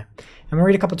document. I'm gonna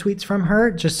read a couple tweets from her,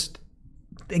 just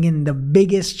again, the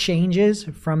biggest changes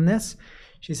from this.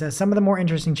 She says some of the more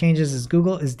interesting changes is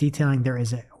Google is detailing there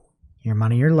is a your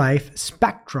money, your life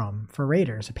spectrum for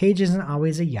raters. A page isn't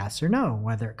always a yes or no,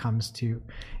 whether it comes to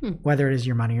whether it is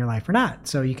your money, your life or not.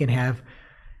 So you can have,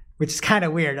 which is kind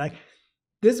of weird. Like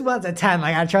this one's a 10.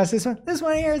 Like I trust this one. This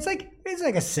one here, it's like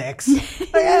a 6.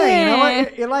 Like, hey, you know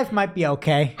what? Your life might be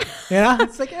okay. You know,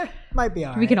 it's like might be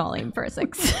all right. We can all aim for a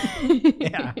 6.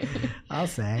 Yeah, I'll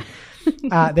say.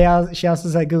 She also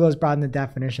said Google has broadened the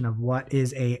definition of what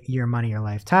is a your money, your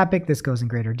life topic. This goes in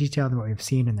greater detail than what we've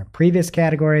seen in their previous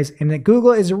categories, and that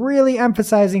Google is really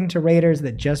emphasizing to raters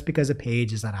that just because a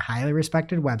page is on a highly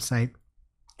respected website,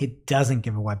 it doesn't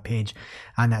give a web page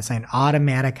on that site an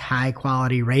automatic high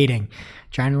quality rating.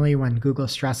 Generally, when Google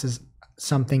stresses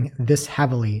something this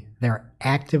heavily, they're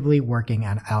actively working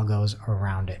on algos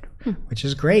around it, which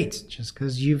is great. Just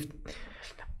because you've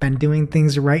been doing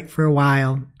things right for a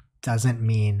while doesn't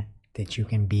mean that you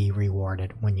can be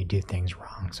rewarded when you do things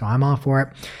wrong. So I'm all for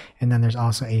it. And then there's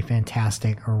also a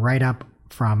fantastic write-up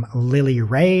from Lily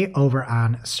Ray over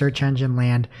on Search Engine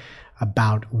Land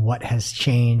about what has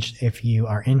changed. If you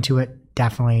are into it,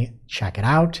 definitely check it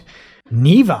out.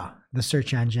 Neeva, the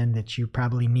search engine that you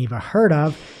probably never heard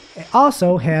of, it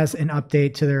also has an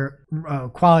update to their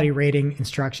quality rating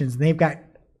instructions. They've got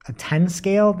a 10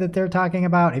 scale that they're talking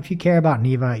about. If you care about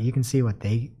Neeva, you can see what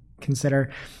they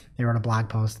consider. They wrote a blog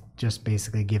post just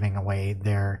basically giving away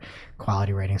their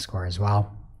quality rating score as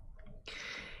well.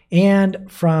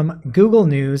 And from Google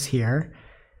News here,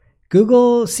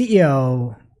 Google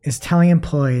CEO is telling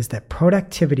employees that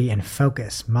productivity and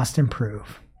focus must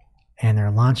improve. And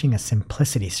they're launching a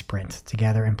simplicity sprint to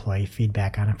gather employee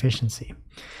feedback on efficiency.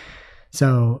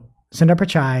 So Sundar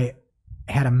Pichai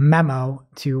had a memo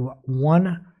to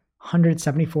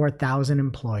 174,000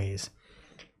 employees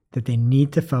that they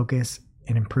need to focus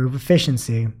and improve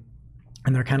efficiency.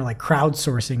 And they're kind of like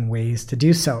crowdsourcing ways to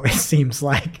do so, it seems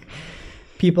like.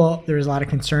 There's a lot of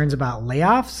concerns about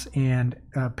layoffs, and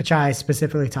Pichai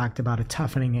specifically talked about a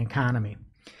toughening economy.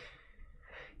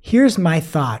 Here's my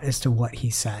thought as to what he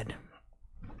said.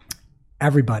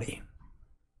 Everybody,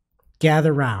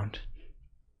 gather round.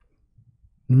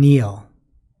 Kneel.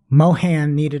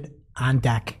 Mohan needed on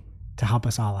deck to help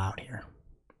us all out here.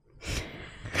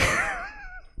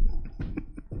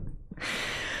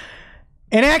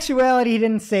 In actuality, he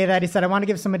didn't say that. He said, I want to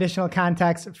give some additional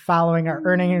context following our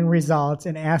earnings results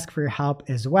and ask for your help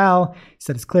as well. He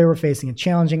said, it's clear we're facing a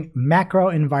challenging macro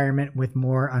environment with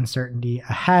more uncertainty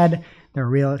ahead. There are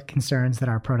real concerns that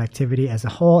our productivity as a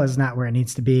whole is not where it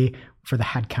needs to be for the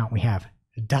headcount we have.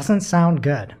 It doesn't sound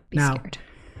good. Be scared.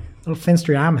 Little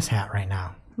Finstradamus hat right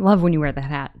now. Love when you wear that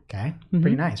hat. Okay.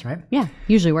 Pretty nice, right? Yeah,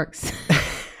 usually works.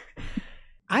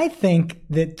 I think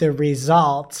that the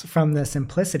results from the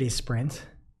simplicity sprint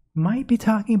might be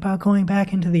talking about going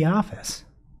back into the office.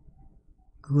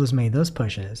 Google's made those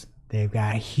pushes. They've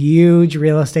got huge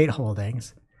real estate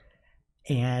holdings.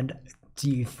 And do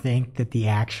you think that the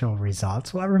actual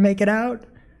results will ever make it out?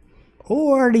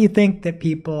 Or do you think that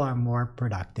people are more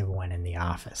productive when in the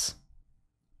office?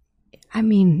 I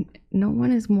mean, no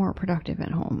one is more productive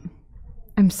at home.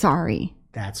 I'm sorry.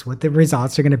 That's what the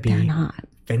results are going to be. They're not.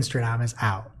 Finstradamus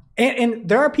out. And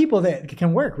there are people that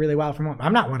can work really well from home.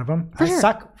 I'm not one of them. I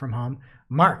suck from home.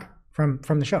 Mark from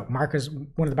the show. Mark is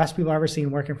one of the best people I've ever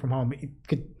seen working from home.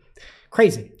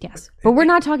 Crazy. Yes. But we're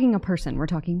not talking a person. We're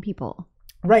talking people.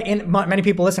 Right. And many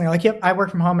people listening are like, yep, I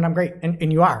work from home and I'm great.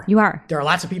 And you are. You are. There are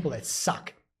lots of people that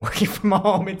suck working from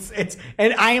home.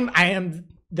 And I am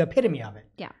the epitome of it.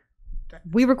 Yeah.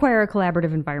 We require a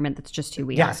collaborative environment that's just who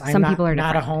we are. Some people are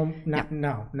not different. a home.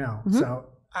 No. Mm-hmm. So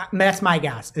that's my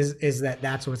guess is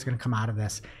that's what's going to come out of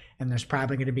this. And there's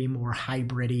probably going to be more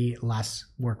hybrid-y, less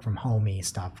work from home-y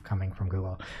stuff coming from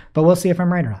Google. But we'll see if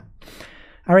I'm right or not.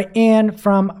 All right. And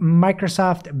from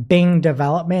Microsoft Bing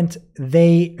Development,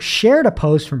 they shared a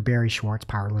post from Barry Schwartz,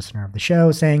 power listener of the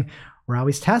show, saying, we're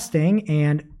always testing.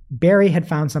 And Barry had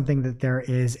found something that there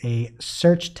is a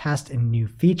search test and new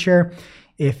feature.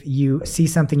 If you see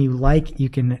something you like, you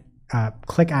can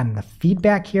click on the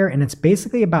feedback here, and it's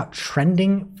basically about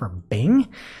trending for Bing.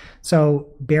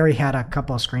 So Barry had a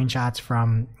couple of screenshots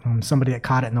from somebody that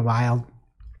caught it in the wild.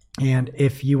 And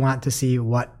if you want to see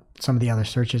what some of the other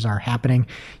searches are happening,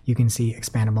 you can see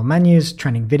expandable menus,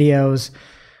 trending videos.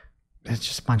 It's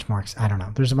just a bunch more. I don't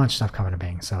know. There's a bunch of stuff coming to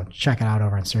Bing. So check it out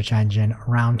over on Search Engine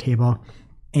Roundtable.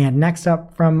 And next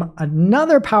up, from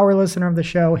another power listener of the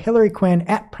show, Hillary Quinn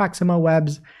at Proximo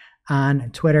Webs on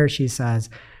Twitter, she says,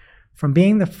 from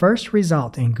being the first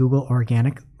result in Google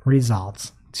organic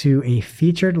results to a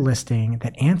featured listing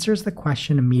that answers the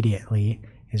question immediately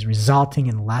is resulting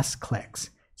in less clicks.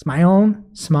 It's my own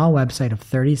small website of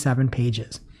 37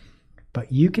 pages.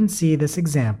 But you can see this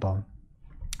example.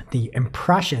 The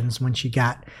impressions when she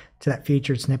got to that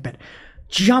featured snippet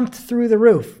jumped through the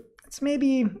roof. It's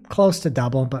maybe close to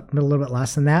double, but a little bit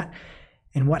less than that.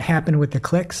 And what happened with the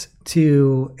clicks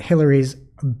to Hillary's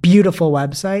beautiful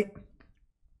website?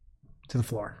 To the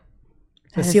floor.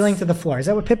 The ceiling to the floor. Is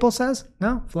that what Pitbull says?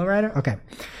 No? Flow Rider? Okay.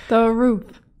 The roof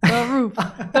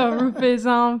is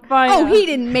on fire. Oh, he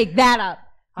didn't make that up.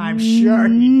 I'm sure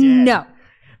he did. No.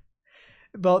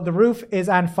 Well, the roof is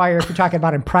on fire if you're talking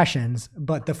about impressions,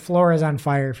 but the floor is on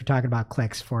fire if you're talking about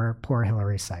clicks for poor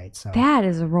Hillary's site. So that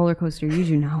is a roller coaster you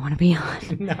do not want to be on.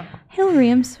 No. Hillary,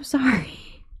 I'm so sorry.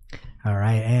 All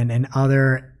right. And in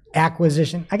other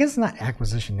acquisition, I guess it's not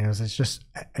acquisition news, it's just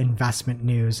investment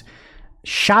news.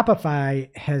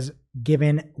 Shopify has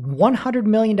given $100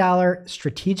 million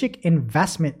strategic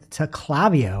investment to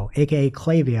Klaviyo, aka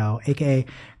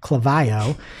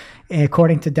Klaviyo,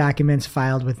 according to documents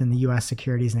filed within the U.S.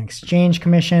 Securities and Exchange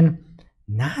Commission.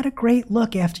 Not a great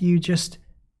look after you just,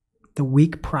 the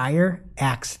week prior,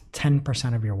 axed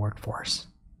 10% of your workforce.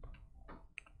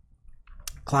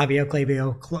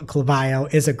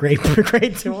 Klaviyo is a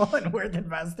great tool and worth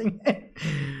investing in.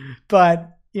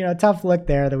 But, tough look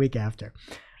there the week after.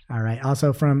 All right.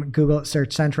 Also from Google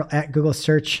Search Central at Google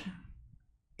Search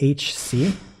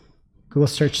HC. Google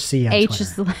search C on H Twitter.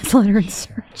 is the last letter in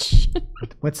search.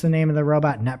 What's the name of the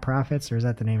robot? Net Profits, or is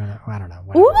that the name of the? I don't know.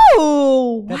 Whatever.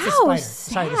 Ooh, That's wow, the spider.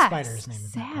 Sorry, the spider's name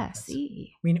is Net Profits.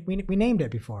 sassy. We named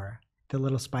it before. The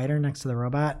little spider next to the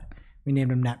robot. We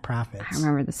named him Net Profits. I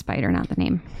remember the spider, not the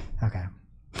name. Okay.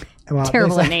 Well,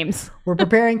 Terrible they at say, names. We're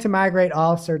preparing to migrate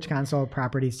all Search Console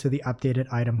properties to the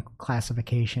updated item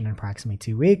classification in approximately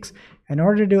 2 weeks. In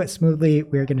order to do it smoothly,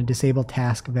 we are going to disable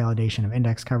task validation of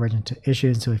index coverage into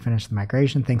issues until we finish the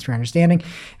migration. Thanks for understanding.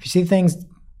 If you see things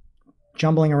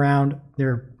jumbling around,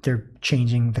 they're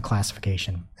changing the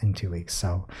classification in 2 weeks.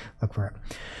 So look for it.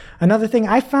 Another thing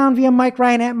I found via Mike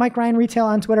Ryan at Mike Ryan Retail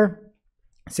on Twitter,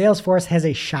 Salesforce has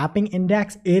a shopping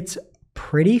index. It's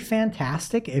pretty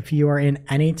fantastic if you are in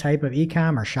any type of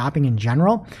e-com or shopping in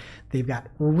general. They've got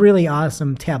really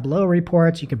awesome Tableau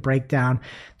reports. You can break down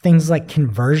things like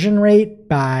conversion rate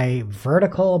by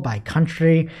vertical, by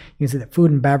country. You can see that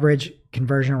food and beverage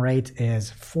conversion rate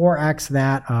is 4x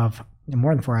that of,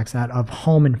 more than 4x that of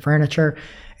home and furniture.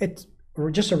 It's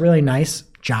just a really nice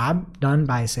job done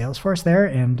by Salesforce there,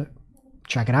 and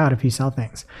check it out if you sell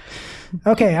things.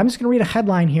 Okay, I'm just going to read a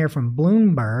headline here from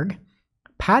Bloomberg.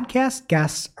 Podcast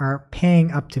guests are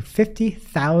paying up to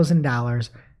 $50,000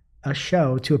 a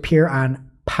show to appear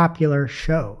on popular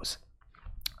shows.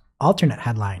 Alternate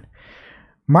headline.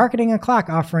 Marketing O'Clock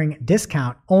offering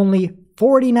discount only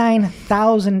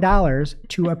 $49,000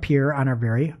 to appear on a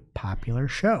very popular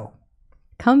show.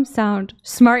 Come sound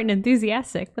smart and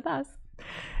enthusiastic with us.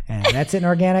 And that's it in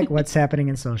organic. What's happening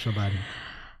in social, bud?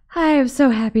 I am so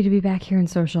happy to be back here in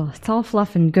social. It's all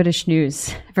fluff and goodish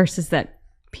news versus that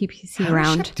PPC How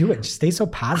round. does Shep do it? Just stay so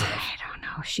positive. I don't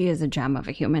know. She is a gem of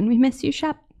a human. We miss you,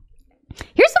 Shep.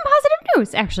 Here's some positive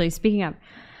news, actually, speaking of.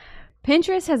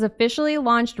 Pinterest has officially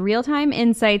launched real-time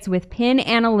insights with Pin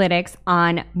Analytics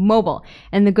on mobile.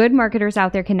 And the good marketers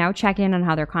out there can now check in on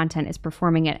how their content is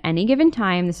performing at any given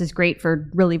time. This is great for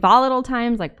really volatile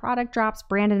times like product drops,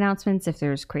 brand announcements, if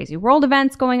there's crazy world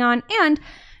events going on, and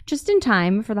just in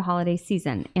time for the holiday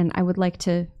season. And I would like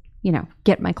to,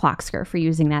 get my Clocksker for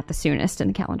using that the soonest in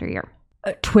the calendar year.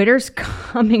 Twitter's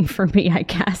coming for me, I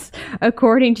guess.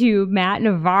 According to Matt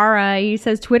Navarra, he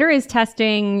says Twitter is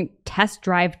testing Test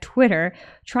Drive Twitter,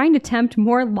 trying to tempt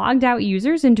more logged out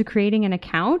users into creating an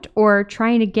account or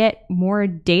trying to get more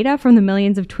data from the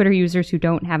millions of Twitter users who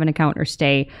don't have an account or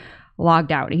stay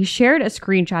logged out. He shared a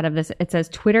screenshot of this. It says,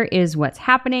 Twitter is what's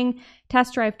happening.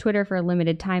 Test drive Twitter for a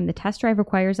limited time. The test drive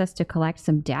requires us to collect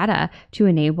some data to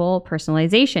enable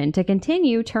personalization. To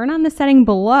continue, turn on the setting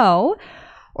below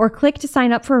or click to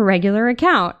sign up for a regular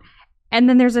account. And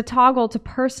then there's a toggle to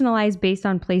personalize based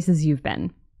on places you've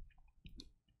been.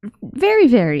 Very,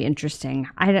 very interesting.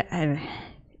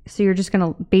 So you're just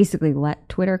going to basically let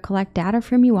Twitter collect data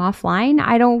from you offline?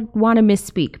 I don't want to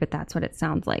misspeak, but that's what it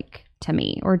sounds like to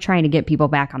me. Or trying to get people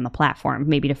back on the platform,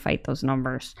 maybe to fight those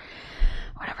numbers.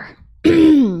 Whatever.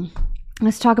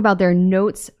 Let's talk about their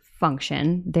notes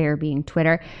function, there being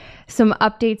Twitter. Some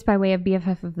updates by way of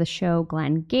BFF of the show,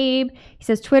 Glenn Gabe. He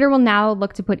says Twitter will now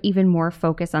look to put even more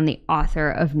focus on the author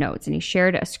of notes. And he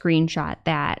shared a screenshot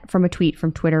that from a tweet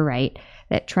from Twitter, right?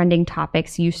 That trending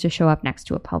topics used to show up next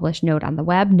to a published note on the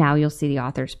web. Now you'll see the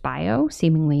author's bio,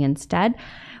 seemingly instead.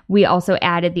 We also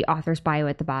added the author's bio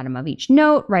at the bottom of each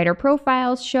note. Writer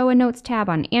profiles show a notes tab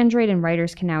on Android, and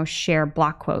writers can now share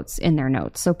block quotes in their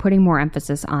notes. So putting more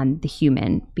emphasis on the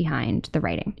human behind the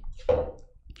writing.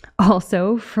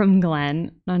 Also from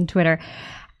Glenn on Twitter,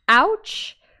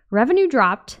 ouch, revenue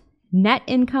dropped, net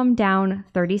income down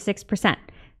 36%.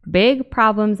 Big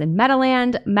problems in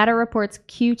Metaland. Meta reports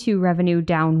Q2 revenue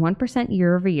down 1%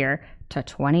 year over year to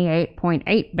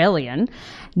 $28.8 billion.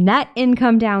 Net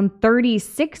income down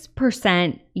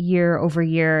 36% year over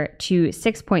year to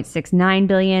 $6.69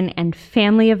 billion. And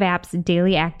Family of Apps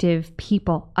daily active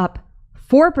people up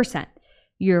 4%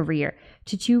 year over year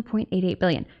to 2.88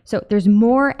 billion. So there's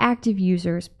more active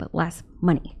users, but less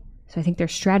money. So I think their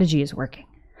strategy is working.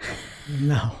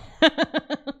 No.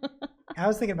 I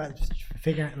was thinking about just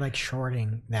figuring,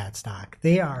 shorting that stock.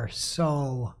 They're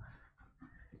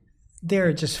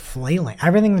just flailing.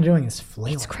 Everything they're doing is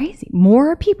flailing. It's crazy.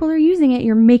 More people are using it.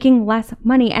 You're making less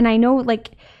money. And I know,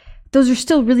 those are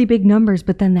still really big numbers,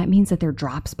 but then that means that they're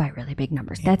drops by really big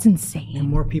numbers. That's insane. And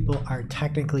more people are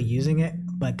technically using it,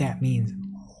 but that means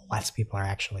less people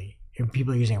are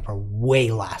using it for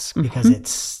way less because it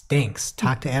stinks.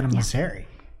 Talk to Adam Mosseri.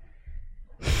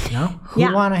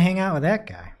 Who'd want to hang out with that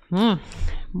guy? More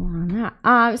on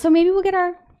that. So maybe we'll get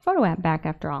our photo app back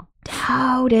after all.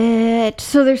 Doubt it.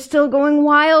 So they're still going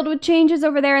wild with changes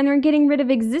over there, and they're getting rid of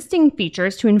existing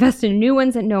features to invest in new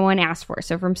ones that no one asked for.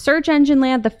 So from search engine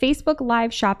land, the Facebook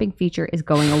live shopping feature is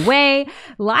going away.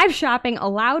 Live shopping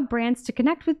allowed brands to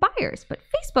connect with buyers, but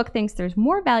Facebook thinks there's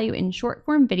more value in short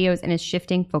form videos and is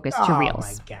shifting focus to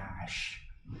Reels. Oh my gosh.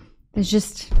 There's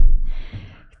just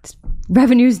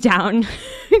revenue's down.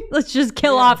 Let's just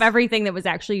kill off everything that was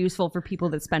actually useful for people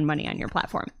that spend money on your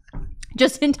platform.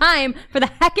 Just in time for the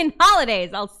heckin'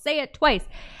 holidays. I'll say it twice.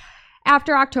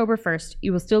 After October 1st,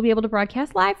 you will still be able to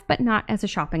broadcast live, but not as a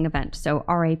shopping event. So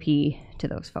RIP to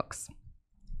those folks.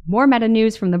 More Meta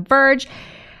news from The Verge.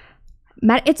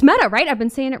 It's Meta, right? I've been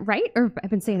saying it right, or I've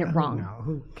been saying it wrong? No,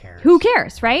 who cares? Who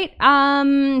cares, right?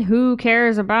 Who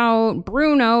cares about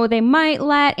Bruno? They might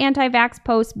let anti-vax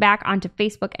posts back onto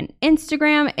Facebook and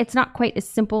Instagram. It's not quite as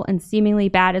simple and seemingly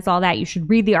bad as all that. You should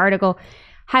read the article.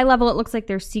 High level, it looks like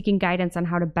they're seeking guidance on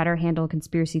how to better handle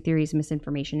conspiracy theories,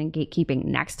 misinformation, and gatekeeping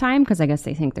next time, because I guess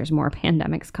they think there's more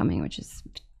pandemics coming, which is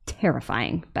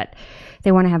terrifying. But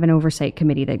they want to have an oversight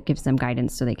committee that gives them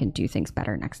guidance so they can do things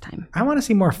better next time. I want to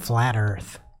see more flat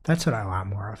Earth. That's what I want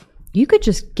more of. You could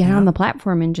just get on the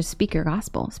platform and just speak your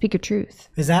gospel, speak your truth.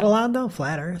 Is that allowed though?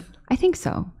 Flat Earth? I think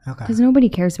so. Okay. Because nobody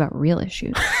cares about real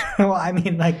issues. Well, I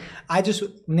mean, like,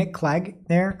 Nick Clegg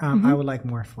there, I would like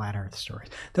more flat Earth stories.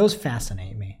 Those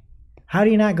fascinate me. How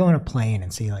do you not go on a plane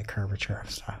and see like curvature of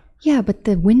stuff? Yeah, but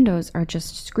the windows are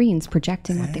just screens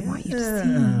projecting what they want you to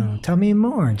see. Tell me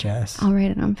more, Jess. I'll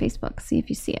write it on Facebook. See if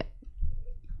you see it.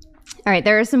 All right,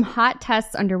 there are some hot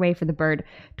tests underway for the Bird.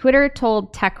 Twitter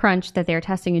told TechCrunch that they're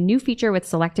testing a new feature with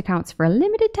select accounts for a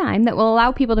limited time that will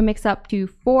allow people to mix up to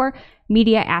 4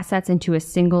 media assets into a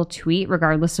single tweet,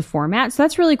 regardless of format. So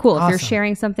that's really cool. Awesome. If you're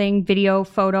sharing something, video,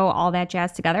 photo, all that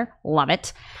jazz together, love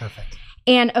it. Perfect.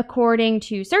 And according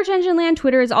to Search Engine Land,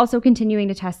 Twitter is also continuing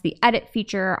to test the edit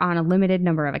feature on a limited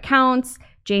number of accounts.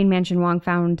 Jane Mansion Wong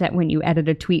found that when you edit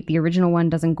a tweet, the original one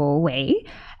doesn't go away.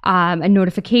 A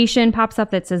notification pops up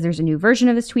that says there's a new version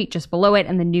of this tweet just below it,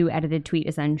 and the new edited tweet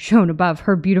is then shown above.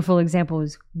 Her beautiful example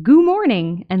is "Goo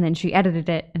morning," and then she edited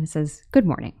it and it says "Good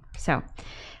morning." So,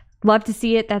 love to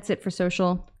see it. That's it for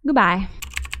social. Goodbye.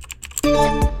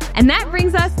 And that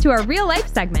brings us to our real life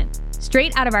segment.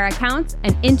 Straight out of our accounts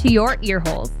and into your ear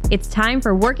holes. It's time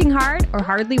for Working Hard or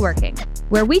Hardly Working,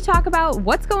 where we talk about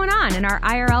what's going on in our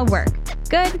IRL work,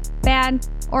 good, bad,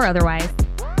 or otherwise.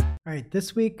 All right,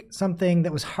 this week, something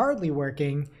that was hardly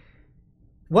working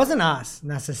wasn't us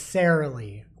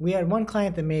necessarily. We had one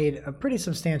client that made a pretty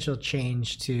substantial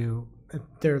change to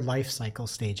their life cycle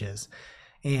stages.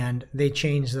 And they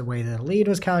changed the way the lead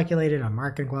was calculated, a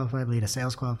marketing qualified lead, a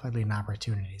sales qualified lead, and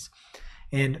opportunities.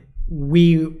 And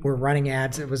we were running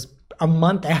ads. It was a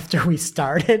month after we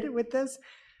started with this,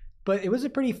 but it was a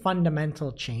pretty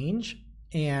fundamental change.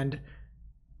 And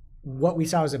what we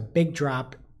saw was a big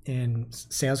drop in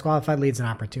sales qualified leads and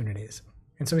opportunities.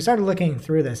 And so we started looking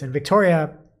through this, and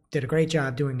Victoria did a great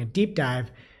job doing a deep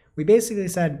dive. We basically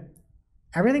said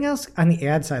everything else on the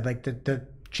ad side, like the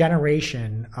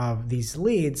generation of these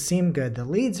leads seem good. The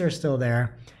leads are still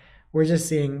there. We're just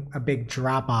seeing a big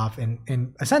drop off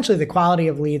in essentially the quality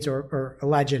of leads or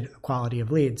alleged quality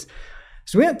of leads.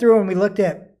 So we went through and we looked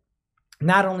at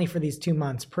not only for these 2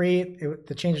 months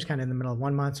the change was kind of in the middle of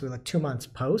 1 month. So we looked 2 months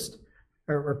post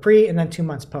or pre and then 2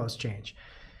 months post change.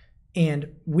 And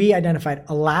we identified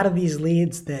a lot of these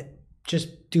leads that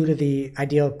just due to the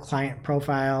ideal client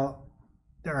profile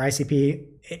or ICP,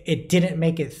 it didn't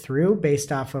make it through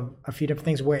based off of a few different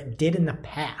things where it did in the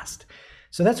past.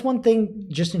 So that's one thing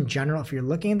just in general, if you're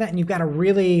looking at that and you've got a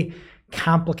really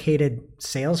complicated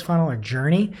sales funnel or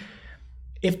journey,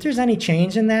 if there's any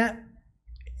change in that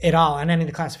at all, in any of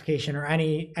the classification or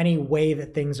any way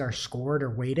that things are scored or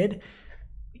weighted,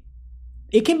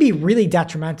 it can be really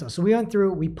detrimental. So we went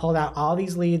through, we pulled out all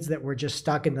these leads that were just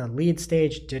stuck in the lead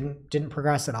stage, didn't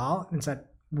progress at all, and said,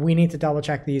 we need to double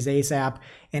check these ASAP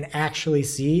and actually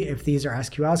see if these are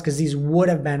SQLs, because these would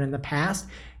have been in the past.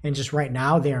 And just right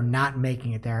now, they are not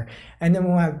making it there. And then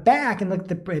we went back and looked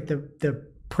at the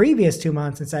previous 2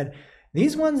 months and said,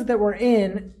 these ones that were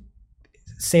in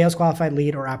sales qualified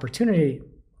lead or opportunity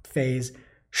phase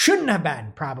shouldn't have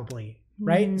been probably,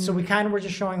 right? So we kind of were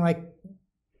just showing like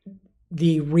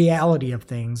the reality of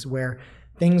things where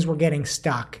things were getting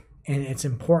stuck. And it's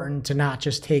important to not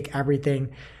just take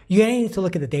everything. You need to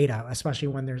look at the data, especially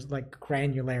when there's like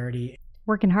granularity.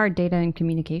 Working hard, data and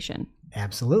communication.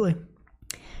 Absolutely.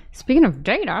 Speaking of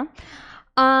data,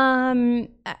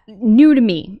 New to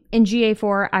me. In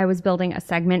GA4, I was building a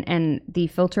segment and the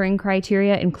filtering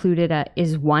criteria included a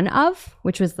is one of,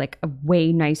 which was like a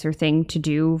way nicer thing to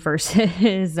do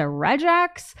versus a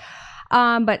regex.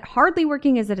 But hardly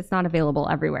working is that it's not available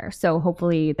everywhere. So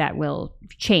hopefully that will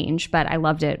change, but I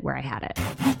loved it where I had it.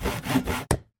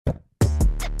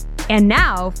 And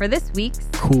now for this week's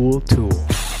Cool Tool.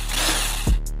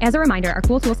 As a reminder, our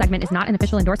Cool Tool segment is not an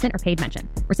official endorsement or paid mention.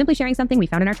 We're simply sharing something we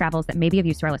found in our travels that may be of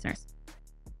use to our listeners.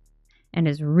 And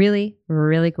is really,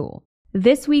 really cool.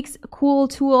 This week's Cool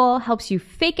Tool helps you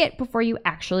fake it before you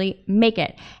actually make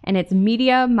it. And it's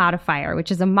Media Modifier,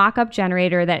 which is a mock-up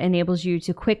generator that enables you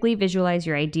to quickly visualize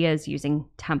your ideas using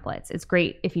templates. It's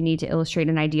great if you need to illustrate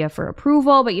an idea for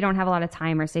approval, but you don't have a lot of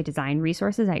time or, say, design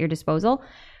resources at your disposal.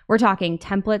 We're talking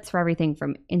templates for everything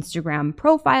from Instagram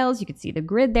profiles. You can see the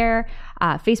grid there,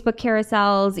 Facebook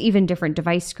carousels, even different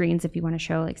device screens if you want to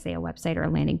show, like, say, a website or a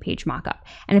landing page mockup.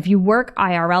 And if you work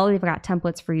IRL, they've got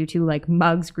templates for you too, like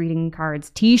mugs, greeting cards,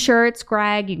 t-shirts,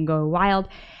 Greg. You can go wild.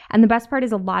 And the best part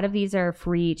is a lot of these are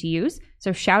free to use.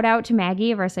 So shout out to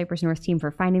Maggie of our Cypress North team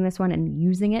for finding this one and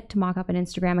using it to mock up an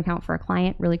Instagram account for a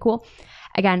client. Really cool.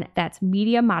 Again, that's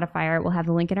Media Modifier. We'll have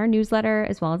the link in our newsletter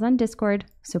as well as on Discord.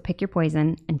 So pick your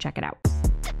poison and check it out.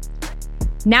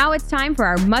 Now it's time for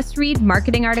our must-read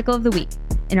marketing article of the week.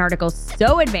 An article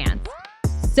so advanced,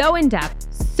 so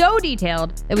in-depth, so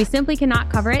detailed that we simply cannot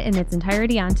cover it in its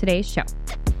entirety on today's show.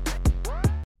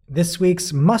 This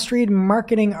week's must-read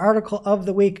marketing article of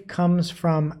the week comes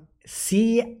from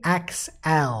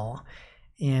CXL.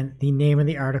 And the name of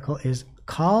the article is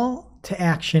Call to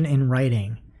Action in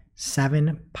Writing,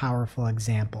 7 Powerful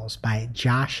Examples by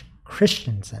Josh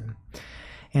Christensen.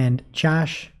 And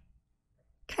Josh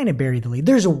kind of buried the lead.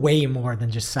 There's way more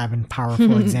than just 7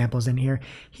 powerful examples in here.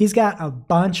 He's got a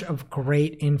bunch of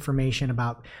great information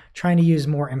about trying to use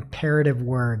more imperative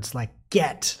words like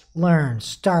get, learn,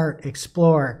 start,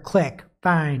 explore, click,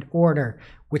 find, order,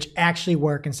 which actually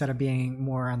work instead of being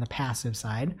more on the passive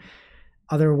side.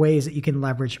 Other ways that you can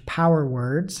leverage power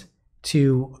words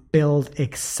to build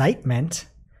excitement,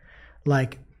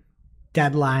 like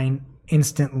deadline,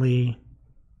 instantly,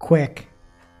 quick,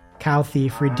 cow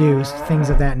thief, reduced, things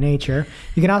of that nature.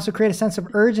 You can also create a sense of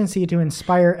urgency to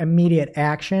inspire immediate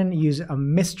action, use a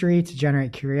mystery to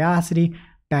generate curiosity,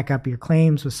 back up your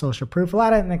claims with social proof. A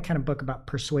lot of that kind of book about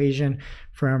persuasion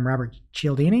from Robert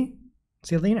Cialdini.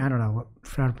 I don't know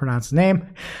how to pronounce his name.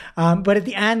 But at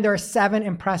the end, there are 7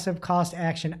 impressive calls to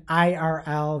action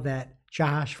IRL that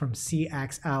Josh from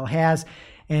CXL has.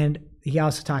 And he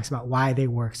also talks about why they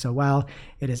work so well.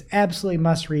 It is absolutely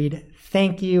must read.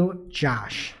 Thank you,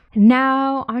 Josh.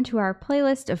 Now onto our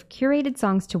playlist of curated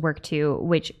songs to work to,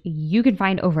 which you can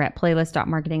find over at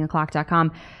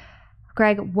playlist.marketingoclock.com.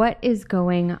 Greg, what is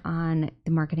going on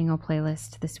the Marketing O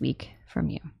playlist this week from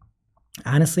you?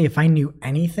 Honestly, if I knew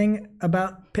anything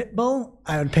about Pitbull,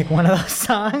 I would pick one of those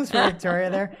songs for Victoria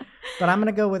there. But I'm going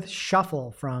to go with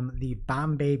Shuffle from the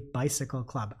Bombay Bicycle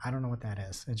Club. I don't know what that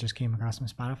is. It just came across my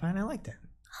Spotify and I liked it.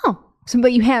 Oh,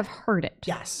 but you have heard it.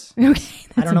 Yes. Okay,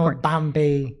 that's I don't know important. what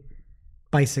Bombay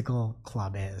Bicycle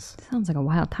Club is. Sounds like a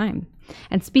wild time.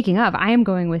 And speaking of, I am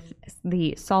going with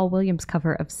the Saul Williams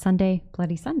cover of Sunday,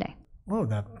 Bloody Sunday. Whoa,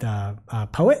 the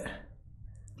poet?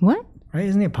 What? Right?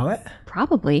 Isn't he a poet?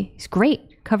 Probably. He's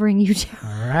great covering you too.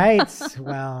 All right.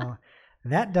 Well,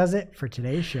 that does it for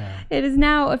today's show. It is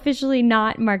now officially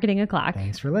not Marketing O'Clock.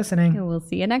 Thanks for listening. And we'll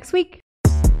see you next week.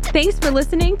 Thanks for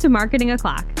listening to Marketing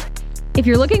O'Clock. If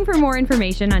you're looking for more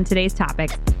information on today's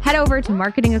topics, head over to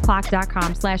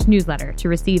marketingoclock.com/newsletter to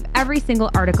receive every single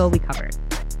article we covered.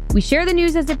 We share the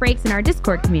news as it breaks in our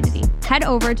Discord community. Head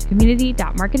over to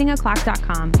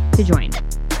community.marketingoclock.com to join.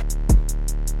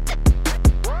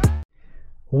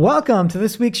 Welcome to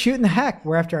this week's Shooting the Heck,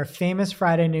 where after our famous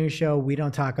Friday news show, we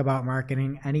don't talk about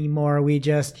marketing anymore. We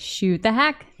just shoot the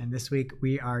heck. And this week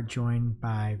we are joined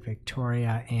by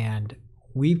Victoria, and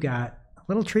we've got a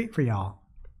little treat for y'all.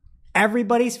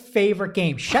 Everybody's favorite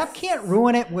game. Chef can't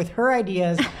ruin it with her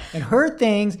ideas and her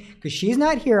things because she's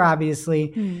not here,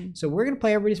 obviously. So we're going to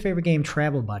play everybody's favorite game,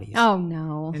 Travel Buddies. Oh,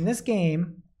 no. In this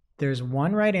game, there's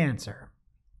one right answer,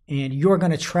 and you're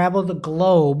going to travel the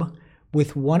globe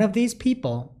with one of these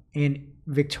people. And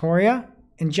Victoria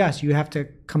and Jess, you have to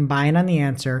combine on the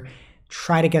answer,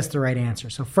 try to guess the right answer.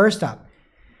 So first up,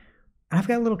 I've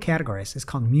got little categories. It's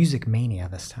called Music Mania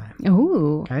this time.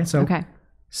 Ooh. Okay, so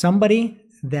somebody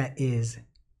that is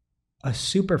a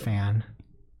super fan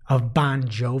of Bon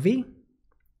Jovi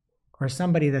or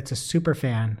somebody that's a super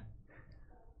fan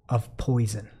of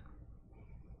Poison.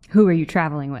 Who are you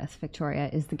traveling with, Victoria,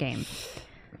 is the game.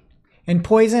 And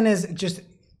Poison is just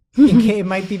It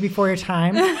might be before your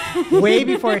time. Way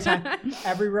before your time.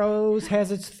 Every rose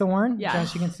has its thorn. Yeah.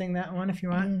 Josh, you can sing that one if you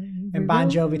want. And Bon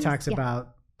Jovi talks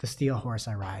about the steel horse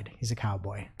I ride. He's a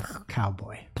cowboy.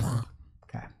 Cowboy.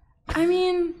 Okay. I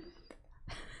mean,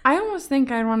 I almost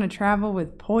think I'd want to travel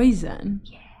with Poison.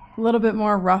 Yeah. A little bit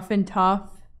more rough and tough.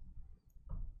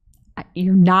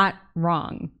 You're not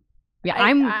wrong. Yeah,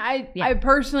 I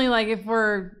personally, like, if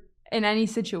we're in any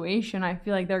situation, I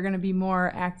feel like they're going to be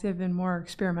more active and more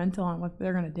experimental on what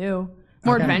they're going to do.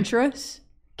 More adventurous.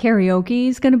 Karaoke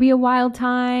is going to be a wild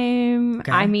time.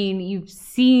 Okay. I mean, you've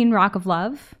seen Rock of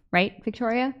Love, right,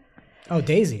 Victoria? Oh,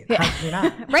 Daisy. You're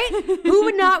not. Right? Who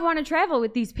would not want to travel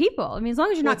with these people? I mean, as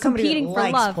long as you're not somebody that competing for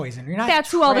likes love, Poison. You're not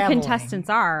that's who all the traveling contestants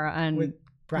are on with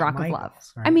Bret Rock Michaels, of Love.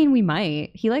 right? I mean, we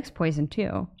might. He likes Poison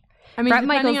too. I mean, Bret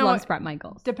Michaels depending on loves what- Bret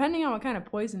Michaels. Depending on what kind of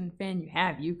Poison fan you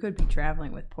have, you could be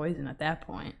traveling with Poison at that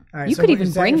point. All right, You so could what- even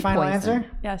is that bring your final Poison.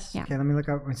 answer? Yes. Yeah. Okay, let me look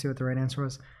up and see what the right answer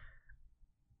was.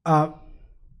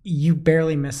 You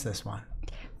barely missed this one.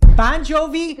 Bon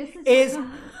Jovi is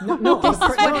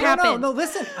no.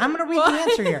 Listen, I'm gonna read the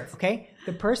answer here. Okay,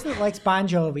 the person that likes Bon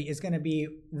Jovi is gonna be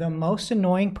the most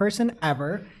annoying person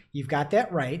ever. You've got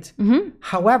that right.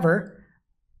 However,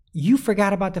 you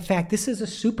forgot about the fact this is a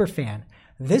super fan.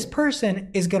 This person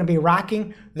is going to be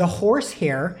rocking the horse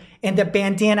hair and the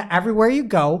bandana everywhere you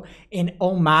go in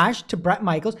homage to Bret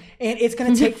Michaels. And it's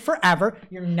going to take forever.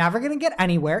 You're never going to get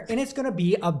anywhere. And it's going to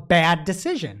be a bad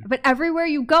decision. But everywhere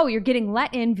you go, you're getting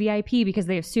let in VIP because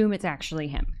they assume it's actually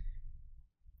him.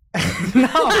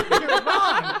 No, you're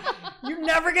wrong. You're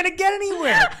never going to get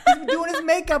anywhere. He's been doing his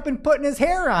makeup and putting his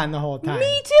hair on the whole time.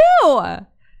 Me too.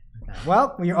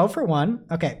 Well, you're 0 for 1.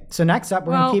 Okay, so next up,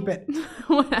 we're going to keep it.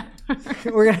 Whatever.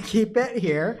 We're going to keep it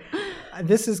here.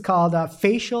 This is called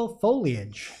facial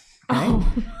foliage. Okay?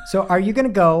 So are you going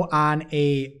to go on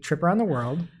a trip around the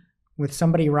world with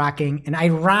somebody rocking an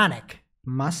ironic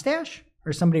mustache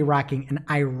or somebody rocking an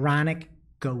ironic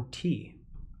goatee?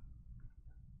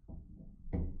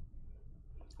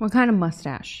 What kind of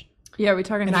mustache? Yeah, we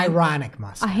talking An ironic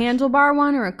mustache. A handlebar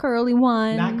one or a curly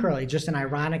one? Not curly, just an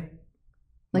ironic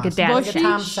Like mustache. a dad Like a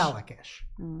Tom shape? Selleck-ish.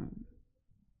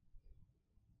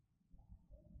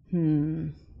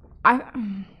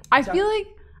 I feel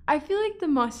like the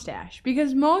mustache,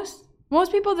 because most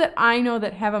people that I know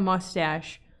that have a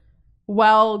mustache,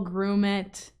 well, groom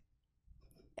it,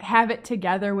 have it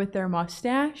together with their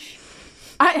mustache.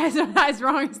 As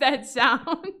wrong as that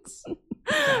sounds,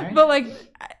 Okay. but like,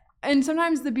 and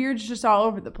sometimes the beard's just all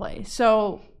over the place.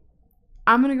 So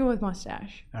I'm gonna go with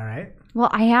mustache. All right. Well,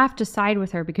 I have to side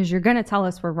with her because you're going to tell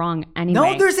us we're wrong anyway.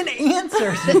 No, there's an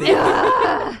answer to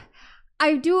this.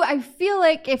 I feel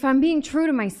like if I'm being true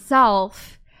to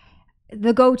myself,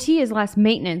 the goatee is less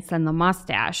maintenance than the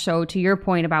mustache. So to your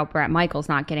point about Bret Michaels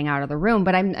not getting out of the room,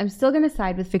 but I'm still going to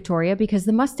side with Victoria because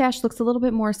the mustache looks a little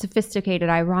bit more sophisticated,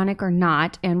 ironic or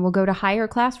not, and we'll go to higher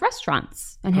class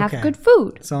restaurants and have Okay. good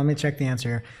food. So let me check the answer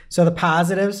here. So the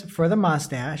positives for the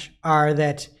mustache are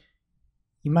that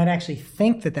you might actually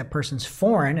think that that person's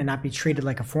foreign and not be treated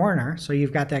like a foreigner. So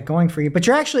you've got that going for you. But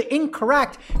you're actually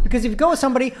incorrect because if you go with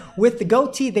somebody with the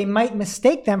goatee, they might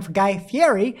mistake them for Guy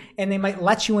Fieri and they might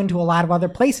let you into a lot of other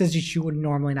places that you would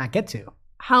normally not get to.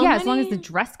 As long as the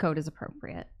dress code is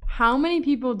appropriate. How many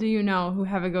people do you know who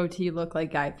have a goatee look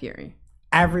like Guy Fieri?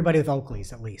 Everybody with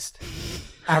Oakleys, at least.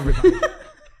 Everybody.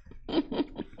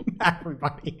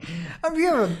 Everybody. I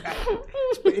mean,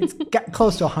 it's got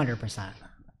close to 100%.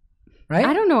 Right?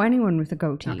 I don't know anyone with a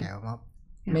goatee. Okay, well,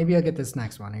 maybe I'll get this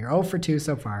next one. You're 0 for 2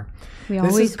 so far. We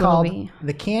This always is called will be.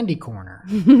 the candy corner.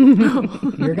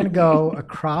 You're going to go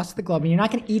across the globe, and you're not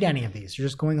going to eat any of these. You're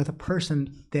just going with a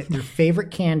person that their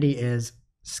favorite candy is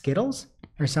Skittles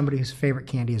or somebody whose favorite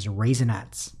candy is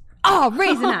Raisinets. Oh,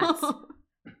 Raisinets.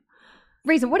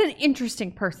 What an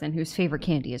interesting person whose favorite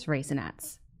candy is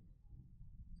Raisinets.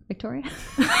 Victoria?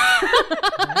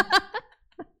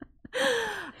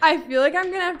 I feel like I'm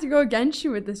going to have to go against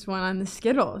you with this one on the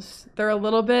Skittles. They're a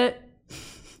little bit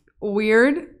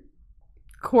weird,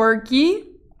 quirky,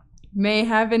 may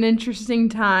have an interesting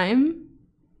time.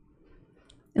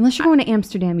 Unless you're going to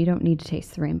Amsterdam, you don't need to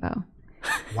taste the rainbow.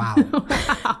 Wow.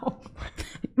 Wow.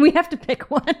 We have to pick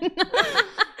one.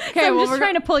 Okay, I'm well, just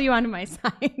trying to pull you onto my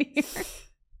side here.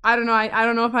 I don't know. I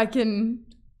don't know if I can.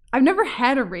 I've never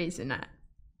had a Raisinette.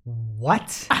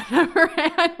 What? I've never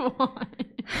had one.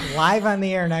 Live on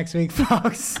the air next week,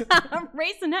 folks.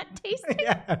 Raisinette tasting?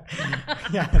 Yeah.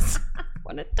 Yes.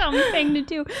 What a dumb thing to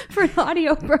do for an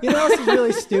audio program. You know what else is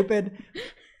really stupid?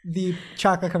 The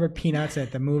chocolate covered peanuts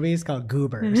at the movies called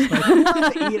goobers. Like, who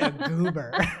wants to eat a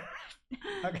goober?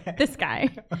 Okay. This guy.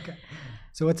 Okay.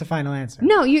 So what's the final answer?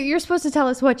 No, you're supposed to tell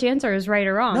us which answer is right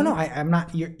or wrong. No, I'm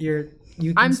not. You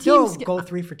can I'm still team go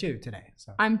 3 for 2 today.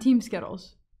 So I'm Team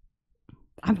Skittles.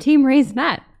 I'm Team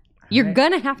Raisinette. You're right.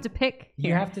 gonna have to pick. you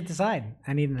here. have to decide.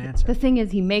 I need an answer. The thing is,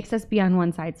 he makes us be on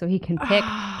one side so he can pick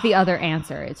the other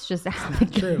answer. It's just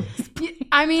True.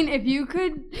 I mean, if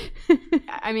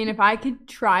I could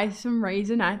try some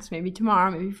Raisinets, maybe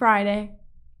tomorrow, maybe Friday,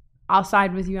 I'll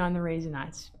side with you on the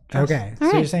Raisinets. Okay. So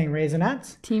right. you're saying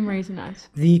Raisinets? Team Raisinets.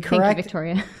 The Thank you, correct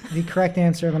Victoria. the correct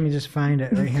answer. Let me just find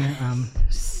it right here.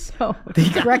 So The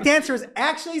correct answer is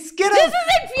actually Skittles. this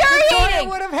is infuriating. Victoria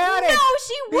would have had it. No,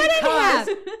 she wouldn't have.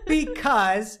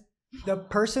 Because the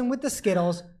person with the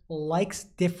Skittles likes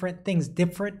different things,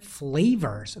 different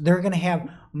flavors. They're going to have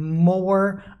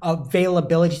more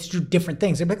availability to do different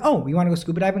things. They're like, oh, you want to go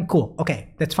scuba diving? Cool.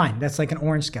 Okay, that's fine. That's like an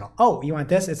orange Skittle. Oh, you want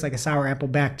this? It's like a sour apple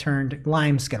back turned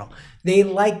lime Skittle. They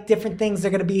like different things. They're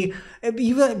going to be,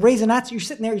 you Raisinets, you're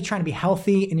sitting there, you're trying to be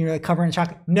healthy and you're like covering in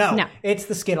chocolate. No, it's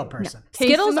the Skittle person.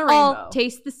 Skittles the all rainbow.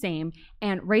 taste the same,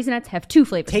 and Raisinets have 2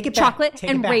 flavors: Take it back. chocolate Take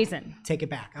it and back. raisin. Take it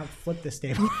back. I'll flip this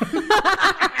table.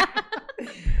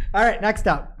 All right, next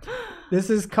up. This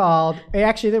is called,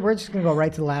 actually, we're just going to go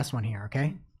right to the last one here,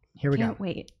 okay? Here we Can't go.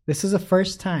 wait. This is a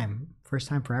first time for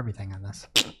everything on this.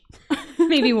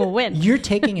 Maybe we'll win. You're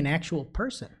taking an actual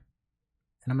person,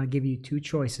 and I'm going to give you 2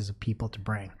 choices of people to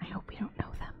bring. I hope we don't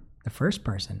know them. The first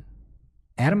person,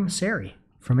 Adam Mosseri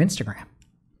from Instagram,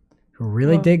 who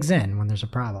really digs in when there's a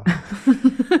problem.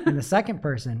 And the second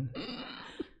person,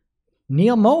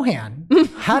 Neil Mohan,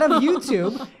 out of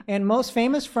YouTube, and most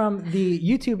famous from the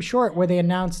YouTube short where they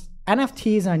announced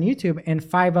NFTs on YouTube and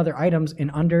 5 other items in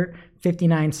under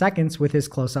 59 seconds with his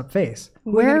close-up face.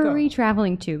 Where are we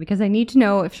traveling to? Because I need to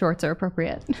know if shorts are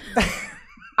appropriate.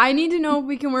 I need to know if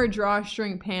we can wear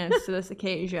drawstring pants to this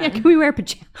occasion. Yeah, can we wear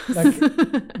pajamas? Like,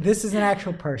 this is an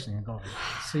actual person you're going with.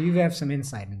 So you have some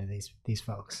insight into these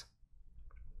folks.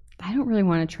 I don't really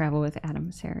want to travel with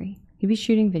Adam Mosseri. He'd be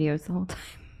shooting videos the whole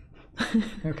time.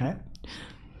 Okay.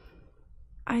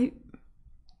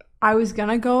 I was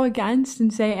gonna go against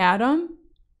and say Adam.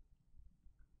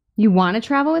 You want to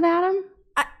travel with Adam?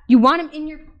 You want him in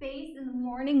your face in the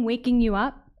morning, waking you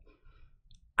up?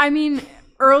 I mean,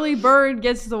 early bird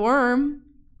gets the worm.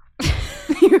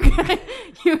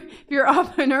 If you're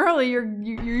up and early, you're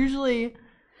usually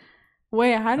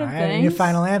way ahead All of right, I need a things.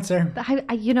 final answer.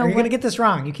 You know Are you going to what? get this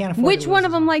wrong? You can't afford Which to one lose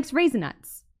of this them likes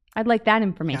Raisinets? I'd like that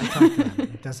information. Gotta talk to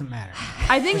them. It doesn't matter.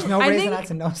 I think There's no I Raisinets think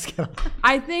and no Skittles.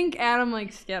 I think Adam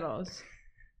likes Skittles.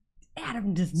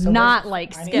 Adam does So not what-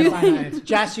 like I need a Skittles. final answer.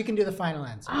 Jess, you can do the final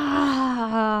answer.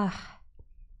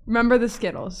 Remember the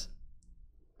Skittles.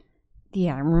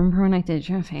 Yeah, I remember when I did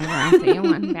you a favor. I'll say you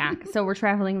one back. So we're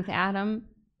traveling with Adam.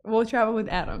 We'll travel with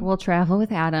Adam. We'll travel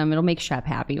with Adam. It'll make Shep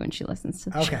happy when she listens to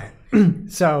the show. Okay.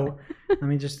 So let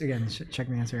me just, again, check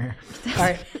the answer here. All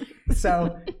right.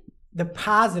 So the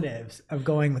positives of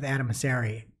going with Adam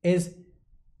Mosseri is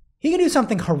he could do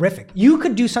something horrific. You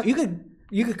could do something,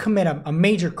 you could commit a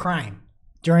major crime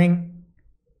during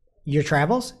your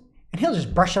travels, and he'll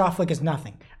just brush it off like it's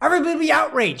nothing. Everybody will be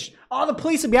outraged. All the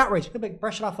police will be outraged. He'll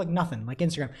brush it off like nothing, like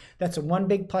Instagram. That's the one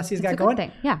big plus he's got a good going.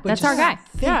 thing. Yeah, But that's just our guy.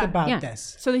 Think Yeah, about yeah.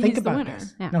 this. So that think he's the about winner.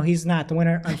 this. Yeah. No, he's not. The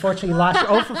winner, unfortunately, lost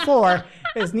 0 for 4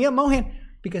 is Neil Mohan,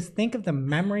 because think of the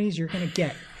memories you're going to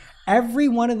get. Every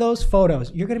one of those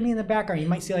photos, you're going to be in the background. You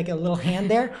might see like a little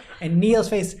hand there, and Neil's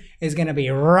face is going to be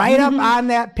right up on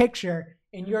that picture,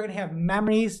 and you're going to have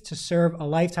memories to serve a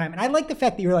lifetime. And I like the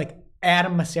fact that you're like,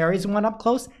 Adam Mosseri's one up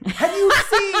close. Have you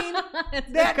seen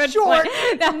that short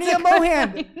from Neil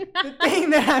Mohan? The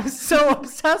thing that I'm so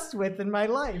obsessed with in my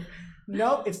life.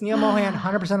 Nope, it's Neil Mohan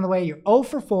 100% of the way. You're 0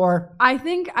 for 4. I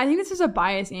think this is a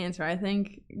biased answer. I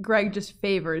think Greg just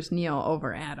favors Neil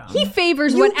over Adam. He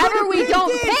favors You whatever could've we picked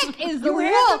don't it. pick is the You had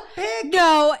rule. to pick.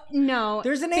 No.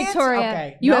 There's an Victoria, answer.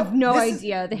 Okay. you Nope. have no This is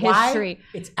idea the why history.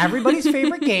 It's everybody's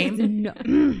favorite game. No.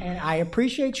 And I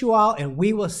appreciate you all, and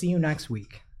we will see you next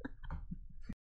week.